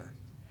 sign here.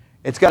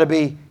 It's got to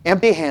be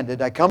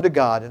empty-handed. I come to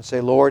God and say,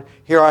 Lord,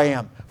 here I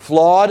am.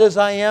 Flawed as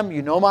I am,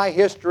 you know my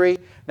history.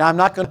 Now, I'm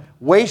not going to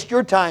waste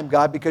your time,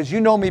 God, because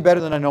you know me better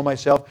than I know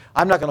myself.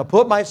 I'm not going to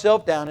put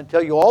myself down and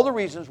tell you all the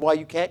reasons why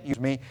you can't use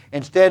me.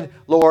 Instead,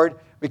 Lord,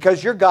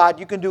 because you're God,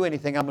 you can do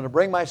anything. I'm going to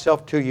bring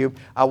myself to you.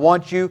 I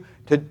want you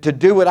to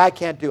do what I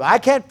can't do. I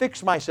can't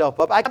fix myself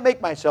up. I can't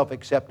make myself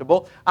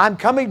acceptable. I'm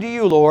coming to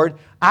you, Lord.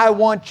 I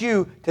want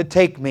you to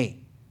take me.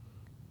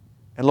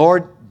 And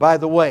Lord, by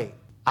the way,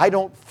 I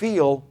don't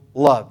feel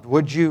loved.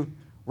 Would you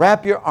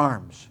wrap your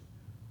arms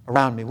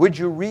around me? Would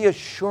you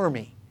reassure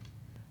me,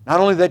 not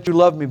only that you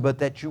love me, but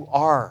that you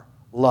are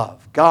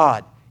love?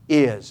 God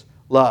is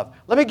love.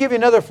 Let me give you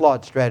another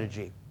flawed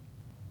strategy.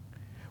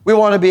 We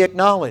want to be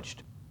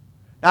acknowledged.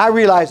 Now, I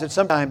realize that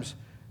sometimes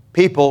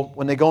people,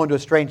 when they go into a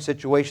strange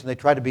situation, they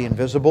try to be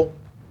invisible.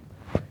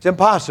 It's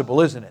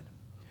impossible, isn't it?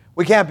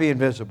 We can't be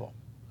invisible.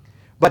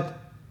 But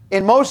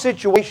in most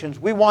situations,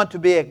 we want to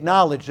be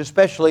acknowledged,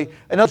 especially,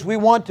 and as we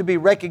want to be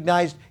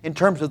recognized in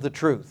terms of the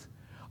truth.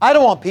 I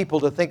don't want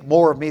people to think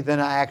more of me than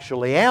I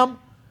actually am.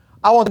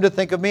 I want them to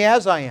think of me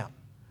as I am.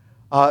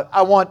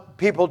 I want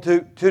people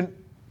to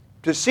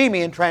to see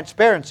me in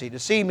transparency, to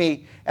see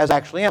me as I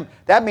actually am.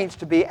 That means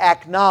to be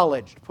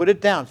acknowledged. Put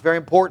it down. It's very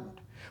important.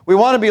 We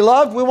want to be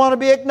loved. We want to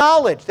be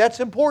acknowledged. That's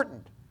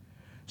important.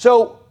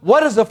 So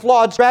what is the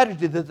flawed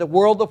strategy that the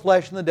world, the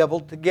flesh, and the devil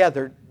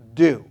together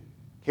do?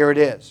 Here it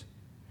is.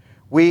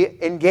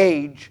 We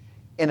engage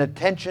in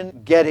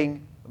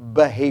attention-getting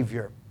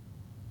behavior.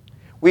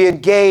 We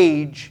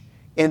engage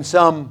in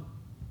some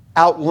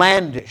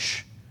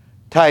outlandish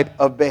type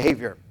of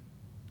behavior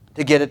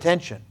to get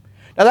attention.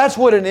 Now that's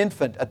what an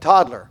infant, a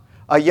toddler,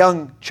 a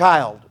young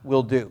child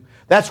will do.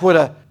 That's what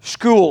a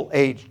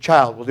school-age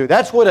child will do.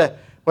 That's what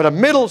a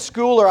middle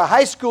school or a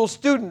high school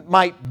student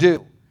might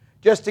do,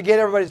 just to get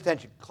everybody's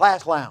attention.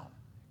 Class clown.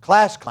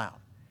 Class clown.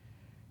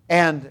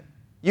 And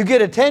you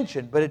get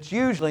attention, but it's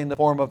usually in the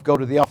form of go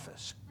to the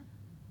office.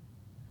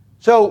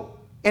 So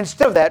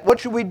instead of that, what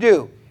should we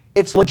do?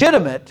 It's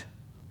legitimate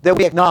that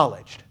we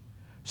acknowledged.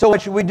 So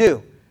what should we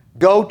do?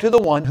 Go to the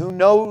one who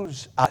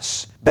knows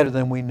us better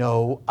than we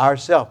know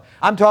ourselves.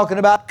 I'm talking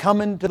about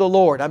coming to the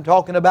Lord. I'm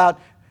talking about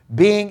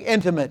being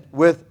intimate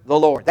with the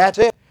Lord. That's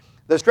it.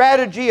 The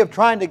strategy of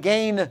trying to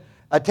gain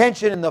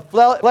attention in the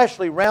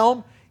fleshly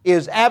realm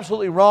is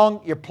absolutely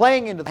wrong. You're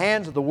playing into the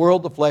hands of the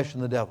world, the flesh,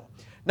 and the devil.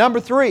 Number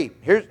 3,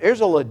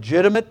 here's a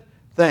legitimate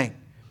thing.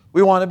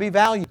 We want to be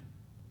valued.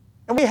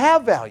 And we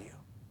have value.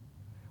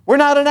 We're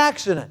not an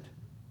accident.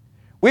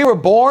 We were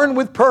born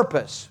with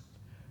purpose.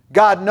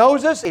 God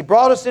knows us. He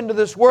brought us into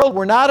this world.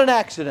 We're not an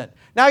accident.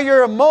 Now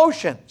your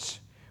emotions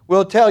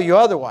will tell you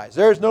otherwise.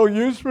 There's no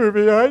use for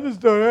me. I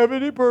just don't have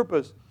any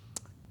purpose.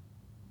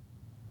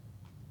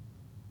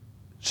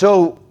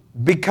 So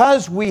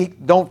because we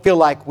don't feel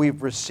like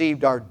we've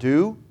received our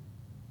due,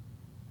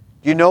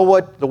 do you know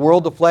what the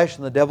world, the flesh,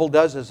 and the devil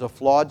does as a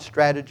flawed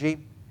strategy?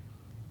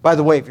 By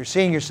the way, if you're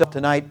seeing yourself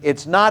tonight,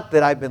 it's not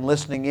that I've been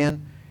listening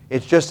in.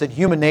 It's just that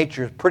human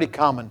nature is pretty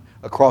common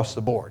across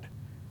the board.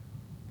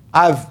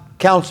 I've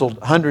counseled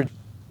hundreds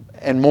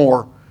and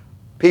more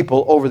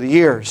people over the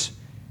years,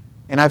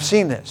 and I've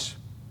seen this.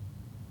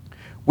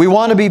 We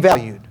want to be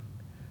valued.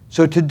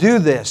 So to do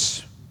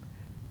this,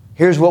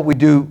 here's what we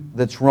do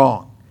that's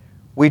wrong.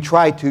 We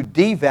try to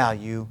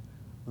devalue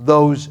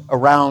those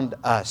around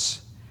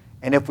us.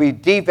 And if we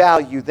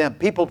devalue them,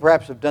 people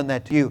perhaps have done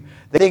that to you.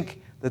 They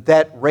think that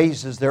that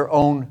raises their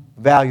own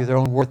value, their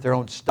own worth, their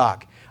own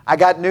stock. I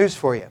got news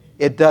for you.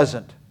 It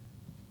doesn't.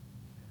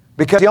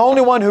 Because the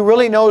only one who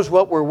really knows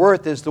what we're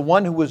worth is the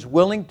one who was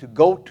willing to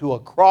go to a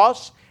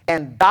cross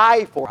and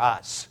die for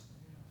us.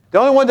 The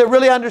only one that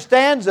really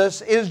understands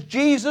us is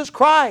Jesus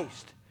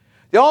Christ.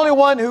 The only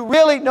one who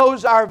really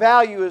knows our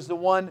value is the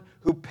one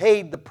who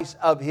paid the price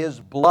of His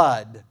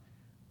blood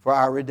for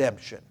our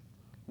redemption.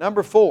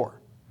 Number 4,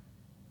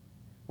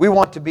 we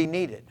want to be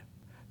needed.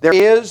 There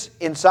is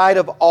inside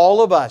of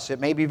all of us, it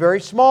may be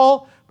very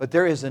small, but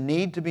there is a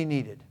need to be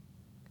needed.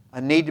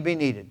 A need to be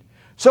needed.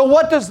 So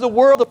what does the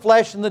world, the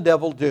flesh, and the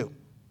devil do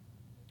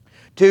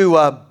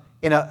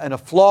in a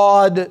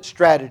flawed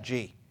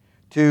strategy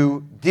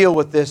to deal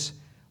with this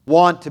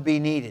want to be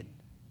needed?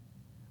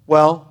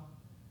 Well,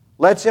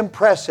 let's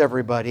impress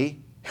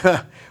everybody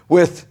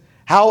with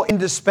how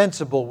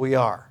indispensable we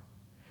are.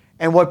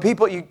 And what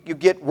people, you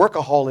get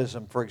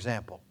workaholism, for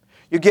example.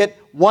 You get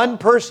one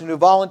person who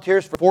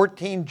volunteers for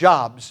 14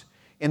 jobs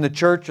in the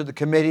church or the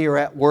committee or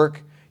at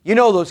work. You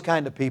know those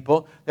kind of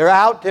people. They're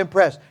out to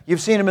impress.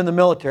 You've seen them in the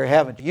military,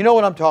 haven't you? You know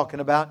what I'm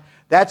talking about.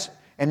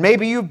 And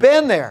maybe you've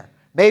been there.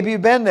 Maybe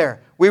you've been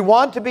there. We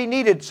want to be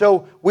needed,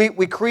 so we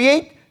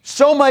create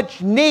so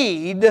much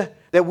need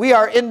that we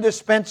are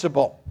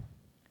indispensable.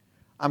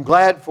 I'm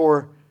glad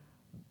for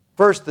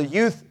first the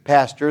youth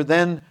pastor,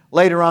 then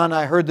later on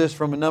I heard this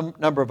from a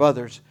number of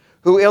others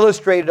who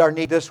illustrated our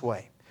need this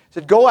way. He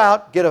said, go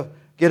out, get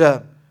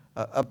a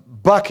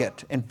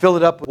bucket and fill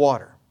it up with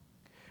water.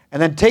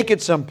 And then take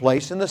it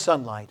someplace in the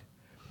sunlight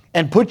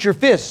and put your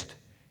fist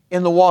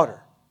in the water.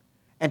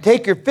 And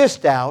take your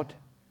fist out,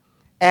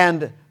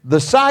 and the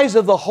size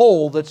of the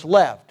hole that's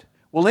left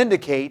will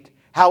indicate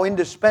how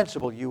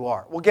indispensable you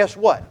are. Well, guess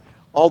what?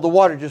 All the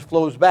water just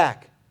flows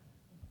back.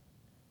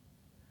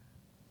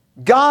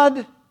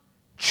 God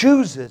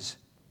chooses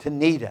to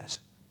need us,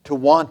 to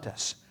want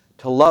us,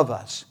 to love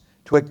us,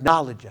 to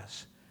acknowledge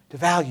us, to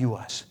value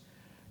us.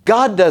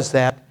 God does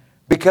that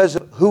because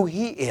of who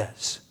He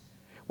is.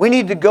 We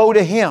need to go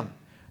to Him,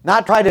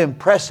 not try to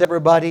impress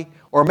everybody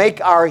or make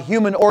our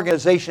human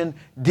organization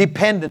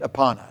dependent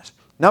upon us.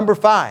 Number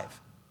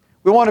 5,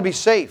 we want to be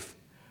safe.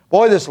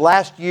 Boy, this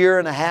last year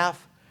and a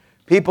half,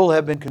 people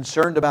have been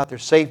concerned about their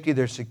safety,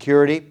 their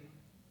security.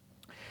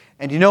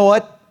 And you know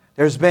what?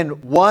 There's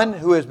been one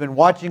who has been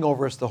watching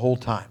over us the whole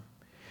time.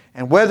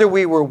 And whether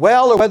we were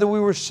well or whether we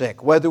were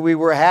sick, whether we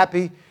were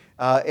happy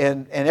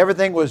and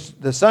everything was,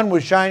 the sun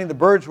was shining, the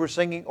birds were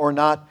singing or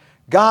not,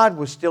 God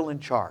was still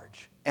in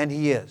charge. And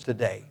He is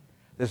today,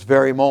 this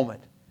very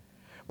moment.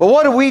 But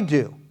what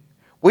do?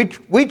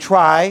 We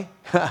try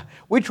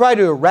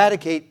to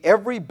eradicate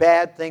every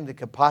bad thing that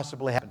could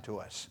possibly happen to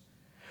us.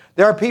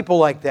 There are people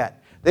like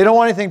that. They don't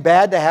want anything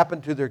bad to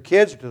happen to their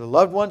kids or to their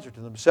loved ones or to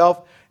themselves.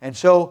 And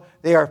so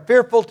they are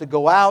fearful to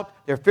go out.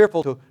 They're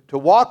fearful to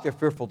walk. They're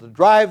fearful to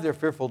drive. They're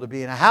fearful to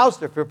be in a house.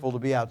 They're fearful to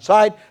be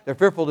outside. They're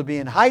fearful to be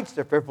in heights.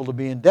 They're fearful to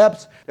be in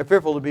depths. They're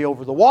fearful to be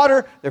over the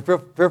water. They're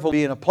fearful to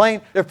be in a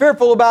plane. They're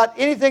fearful about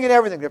anything and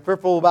everything. They're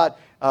fearful about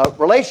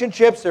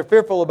relationships. They're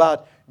fearful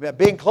about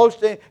being close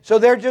to. So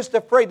they're just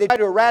afraid. They try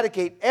to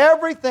eradicate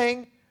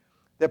everything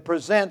that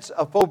presents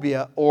a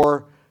phobia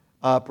or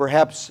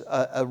perhaps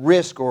a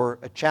risk or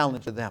a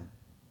challenge to them.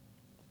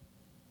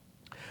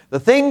 The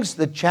things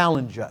that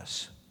challenge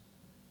us,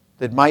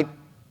 that might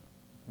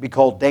be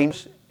called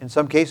dangerous in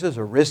some cases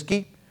or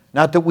risky,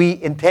 not that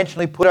we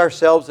intentionally put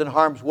ourselves in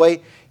harm's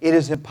way, it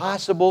is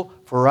impossible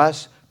for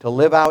us to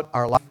live out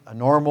our life a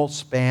normal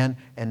span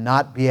and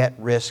not be at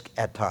risk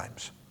at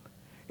times.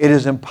 It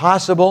is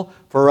impossible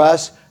for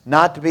us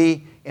not to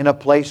be in a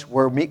place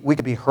where we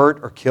could be hurt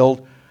or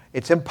killed.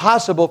 It's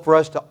impossible for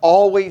us to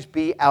always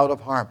be out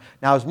of harm.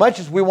 Now, as much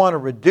as we want to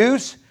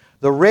reduce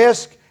the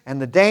risk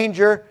and the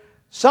danger,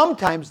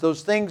 sometimes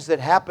those things that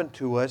happen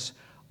to us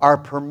are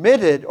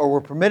permitted, or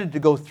we're permitted to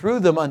go through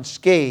them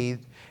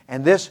unscathed,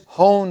 and this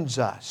hones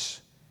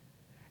us,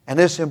 and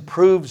this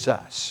improves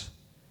us,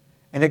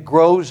 and it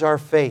grows our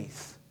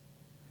faith.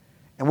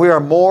 And we are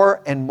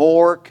more and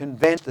more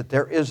convinced that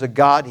there is a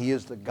God. He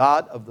is the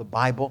God of the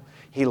Bible.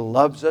 He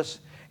loves us,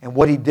 and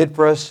what He did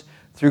for us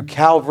through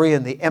Calvary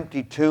and the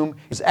empty tomb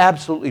is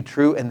absolutely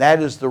true, and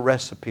that is the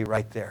recipe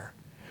right there.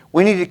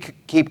 We need to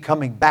keep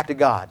coming back to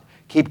God.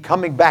 Keep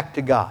coming back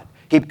to God.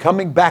 Keep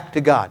coming back to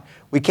God.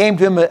 We came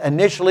to Him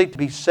initially to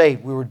be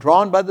saved. We were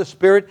drawn by the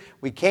Spirit.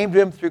 We came to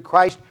Him through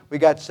Christ. We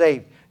got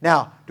saved.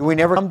 Now, do we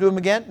never come to Him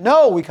again?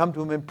 No, we come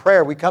to Him in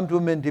prayer. We come to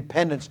Him in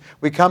dependence.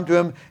 We come to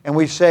Him and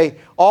we say,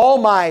 all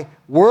my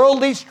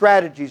worldly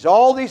strategies,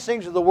 all these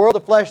things of the world, the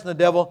flesh, and the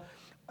devil,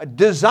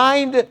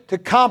 designed to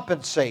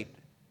compensate,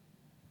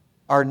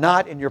 are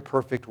not in your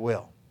perfect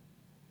will.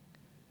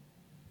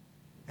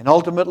 And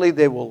ultimately,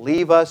 they will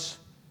leave us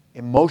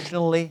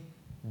emotionally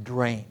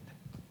drained.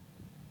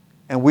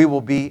 And we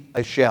will be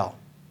a shell.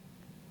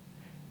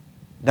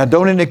 Now,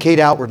 don't indicate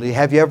outwardly.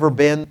 Have you ever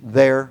been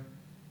there,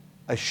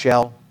 a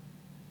shell,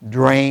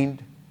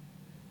 drained,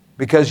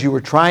 because you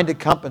were trying to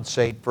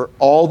compensate for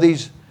all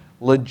these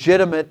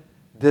legitimate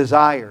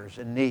desires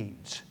and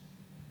needs,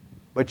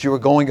 but you were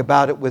going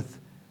about it with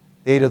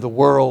the aid of the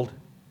world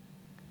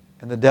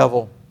and the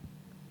devil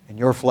and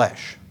your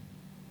flesh?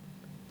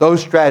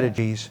 Those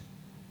strategies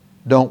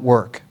don't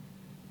work.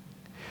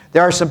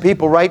 There are some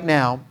people right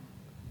now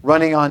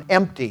running on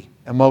empty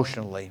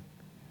emotionally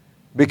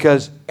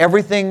because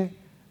everything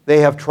they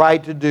have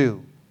tried to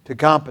do to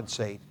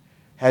compensate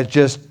has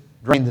just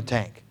drained the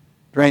tank,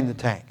 drained the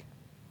tank,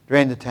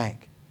 drained the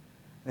tank.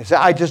 They say,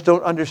 I just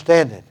don't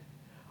understand it.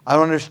 I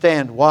don't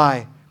understand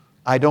why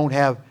I don't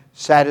have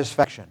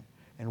satisfaction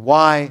and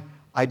why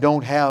I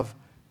don't have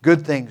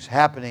good things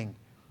happening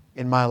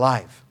in my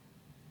life.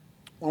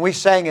 When we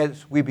sang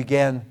as we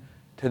began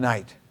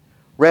tonight,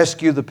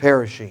 Rescue the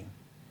Perishing,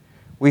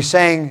 we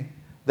sang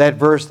that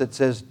verse that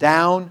says,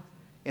 down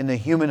in the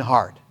human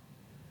heart,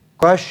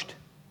 crushed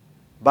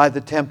by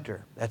the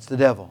tempter, that's the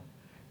devil,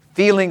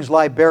 feelings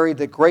lie buried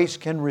that grace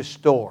can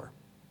restore.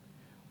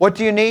 What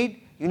do you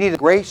need? You need a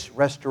grace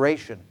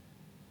restoration.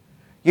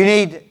 You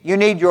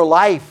need your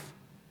life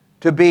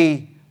to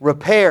be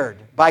repaired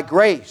by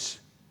grace,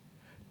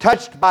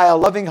 touched by a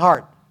loving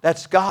heart,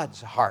 that's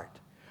God's heart,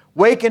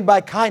 wakened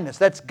by kindness,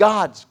 that's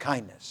God's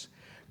kindness.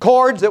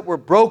 Cords that were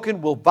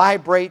broken will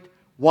vibrate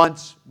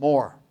once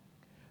more.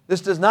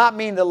 This does not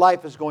mean that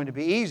life is going to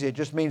be easy. It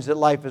just means that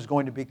life is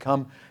going to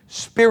become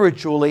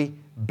spiritually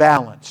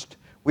balanced.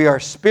 We are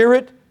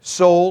spirit,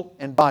 soul,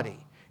 and body.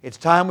 It's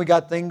time we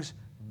got things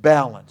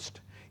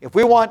balanced. If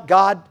we want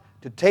God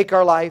to take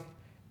our life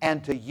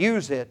and to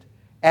use it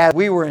as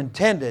we were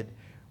intended,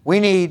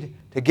 we need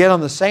to get on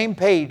the same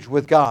page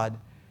with God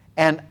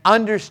and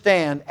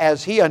understand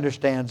as He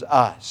understands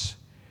us.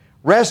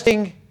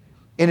 Resting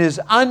in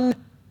His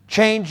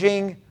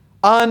unchanging,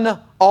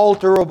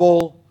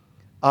 unalterable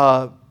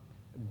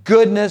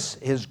goodness,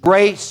 His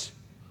grace,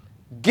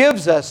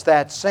 gives us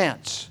that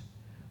sense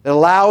that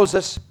allows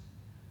us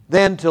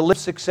then to live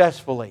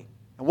successfully.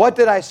 And what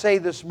did I say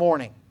this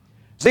morning?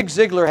 Zig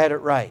Ziglar had it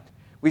right.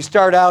 We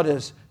start out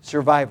as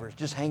survivors,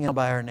 just hanging on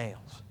by our nails.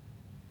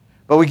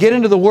 But we get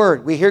into the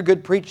Word, we hear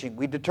good preaching,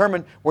 we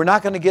determine we're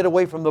not going to get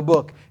away from the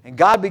book, and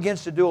God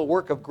begins to do a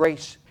work of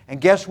grace.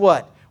 And guess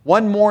what?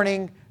 One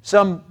morning,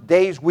 some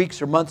days,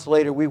 weeks, or months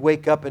later, we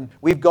wake up and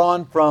we've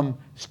gone from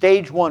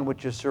stage one,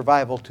 which is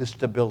survival, to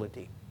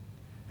stability.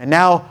 And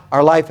now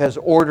our life has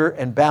order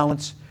and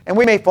balance. And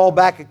we may fall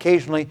back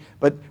occasionally,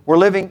 but we're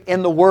living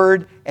in the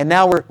Word, and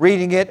now we're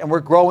reading it, and we're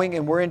growing,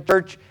 and we're in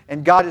church,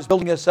 and God is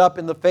building us up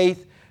in the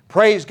faith.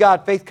 Praise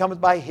God, faith cometh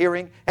by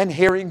hearing, and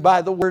hearing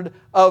by the Word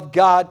of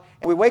God.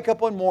 And we wake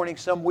up one morning,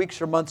 some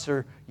weeks or months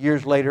or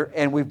years later,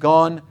 and we've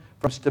gone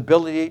from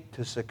stability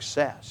to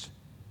success.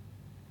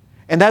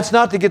 And that's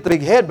not to get the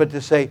big head, but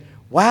to say,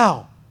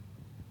 wow,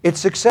 it's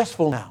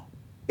successful now.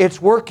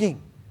 It's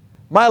working.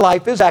 My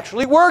life is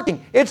actually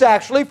working. It's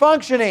actually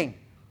functioning.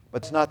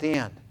 But it's not the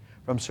end.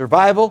 From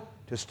survival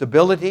to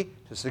stability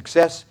to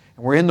success,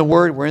 and we're in the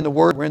Word, we're in the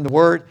Word, we're in the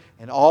Word,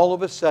 and all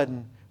of a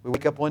sudden we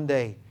wake up one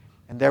day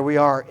and there we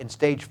are in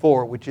stage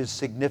 4, which is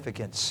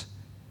significance.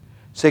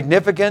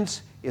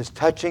 Significance is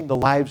touching the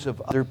lives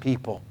of other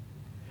people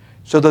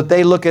so that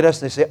they look at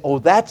us and they say, oh,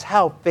 that's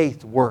how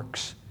faith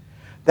works.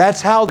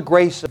 That's how the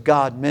grace of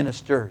God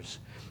ministers.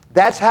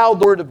 That's how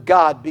the Word of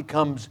God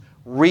becomes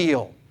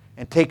real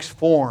and takes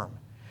form.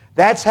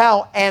 That's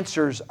how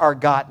answers are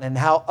gotten and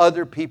how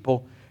other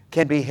people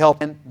can be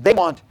helped. And they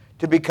want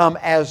to become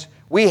as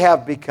we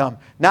have become.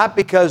 Not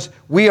because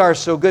we are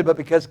so good, but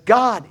because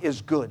God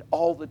is good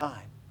all the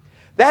time.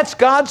 That's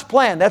God's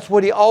plan. That's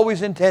what He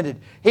always intended.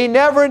 He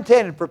never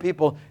intended for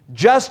people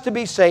just to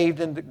be saved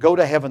and to go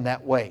to heaven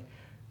that way.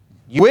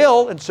 You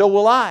will, and so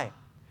will I.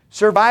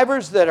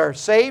 Survivors that are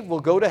saved will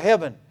go to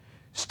heaven.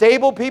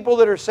 Stable people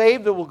that are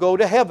saved will go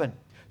to heaven.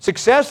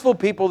 Successful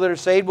people that are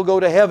saved will go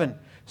to heaven.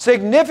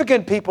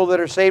 Significant people that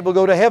are saved will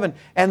go to heaven.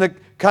 And the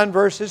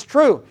converse is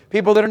true.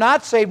 People that are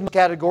not saved in the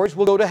categories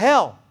will go to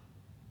hell.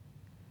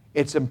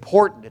 It's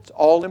important. It's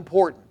all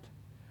important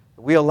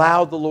that we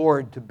allow the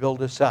Lord to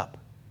build us up.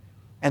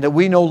 And that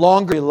we no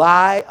longer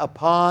rely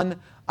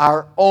upon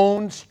our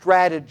own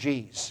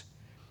strategies.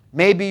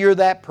 Maybe you're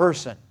that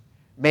person.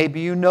 Maybe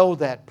you know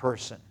that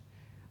person.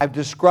 I've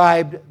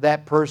described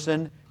that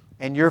person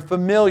and you're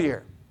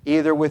familiar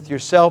either with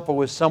yourself or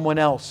with someone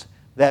else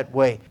that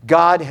way.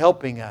 God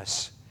helping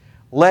us.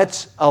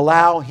 Let's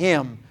allow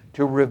Him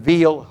to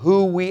reveal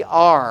who we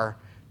are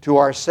to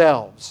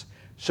ourselves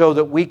so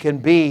that we can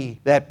be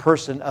that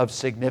person of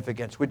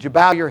significance. Would you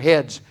bow your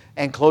heads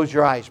and close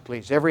your eyes,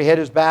 please? Every head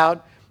is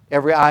bowed.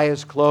 Every eye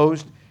is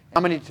closed.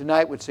 How many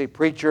tonight would say,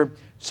 preacher,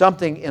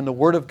 something in the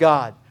Word of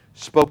God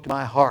spoke to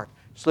my heart?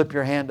 Slip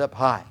your hand up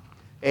high.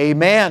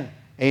 Amen.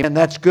 Amen.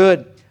 That's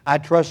good. I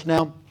trust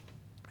now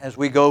as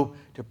we go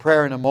to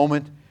prayer in a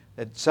moment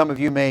that some of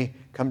you may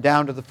come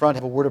down to the front,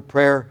 have a word of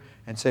prayer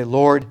and say,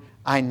 Lord,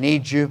 I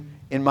need You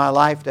in my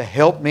life to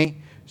help me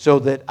so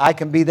that I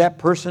can be that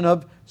person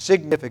of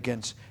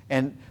significance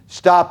and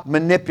stop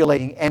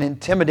manipulating and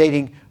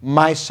intimidating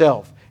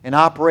myself and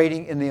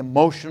operating in the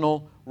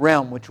emotional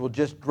realm, which will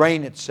just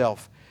drain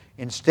itself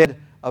instead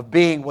of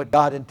being what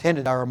God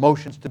intended our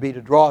emotions to be,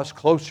 to draw us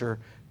closer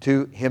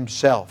to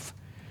Himself.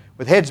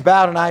 With heads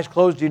bowed and eyes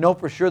closed, do you know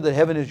for sure that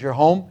heaven is your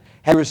home?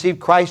 Have you received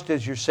Christ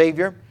as your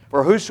Savior?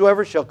 For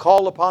whosoever shall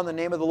call upon the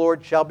name of the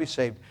Lord shall be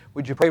saved.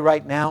 Would you pray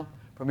right now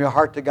from your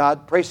heart to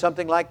God? Pray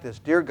something like this.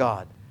 Dear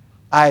God,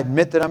 I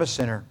admit that I'm a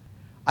sinner.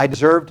 I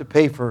deserve to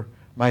pay for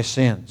my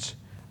sins.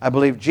 I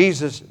believe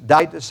Jesus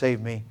died to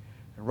save me.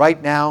 And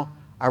right now,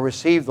 I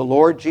receive the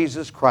Lord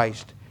Jesus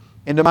Christ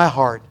into my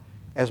heart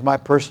as my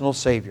personal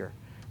Savior.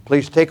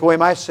 Please take away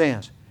my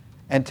sins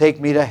and take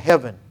me to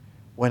heaven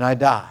when I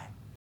die.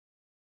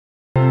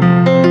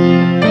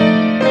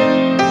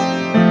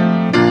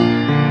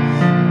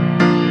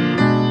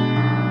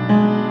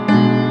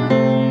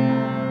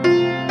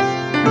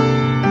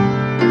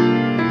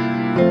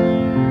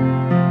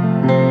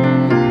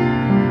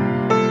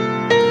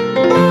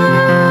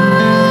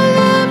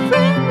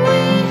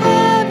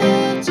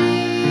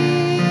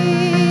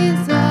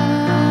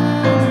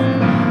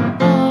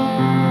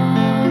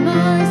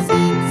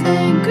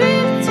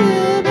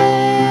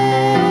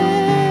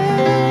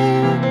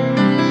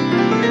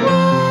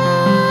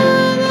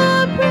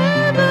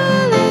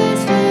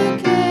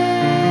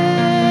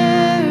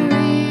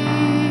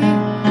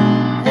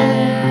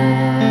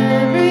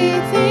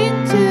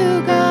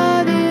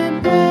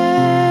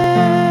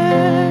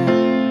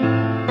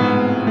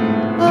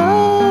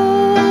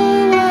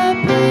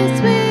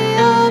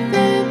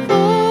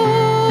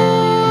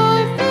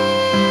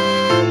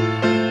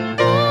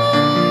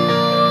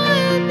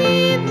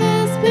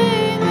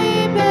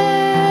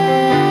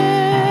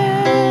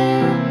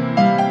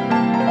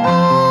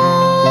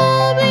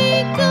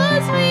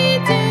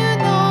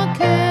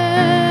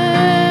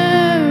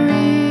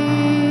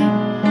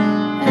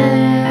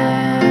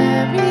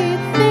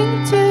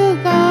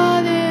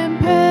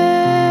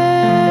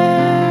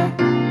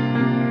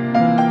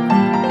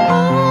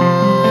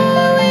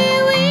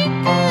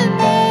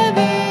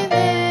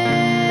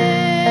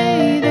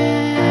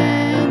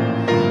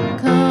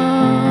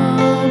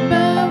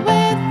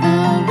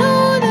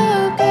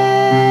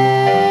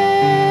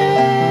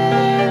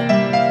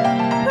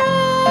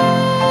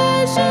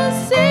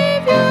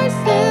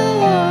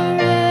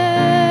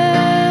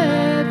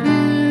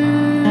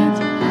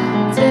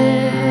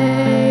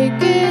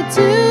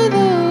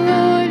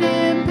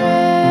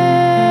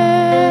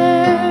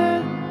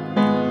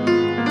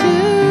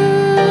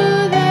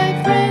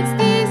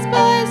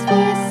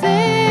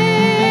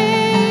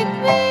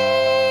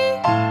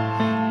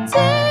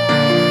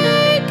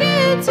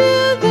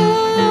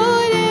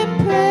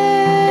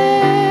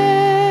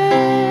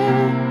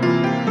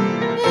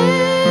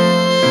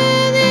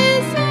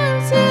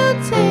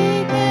 To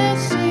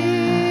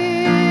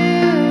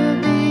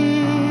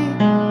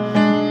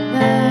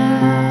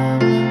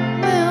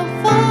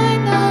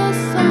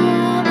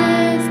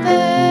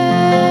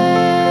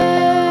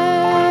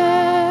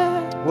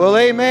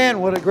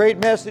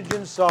great message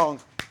and song.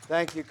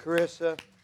 Thank you, Carissa.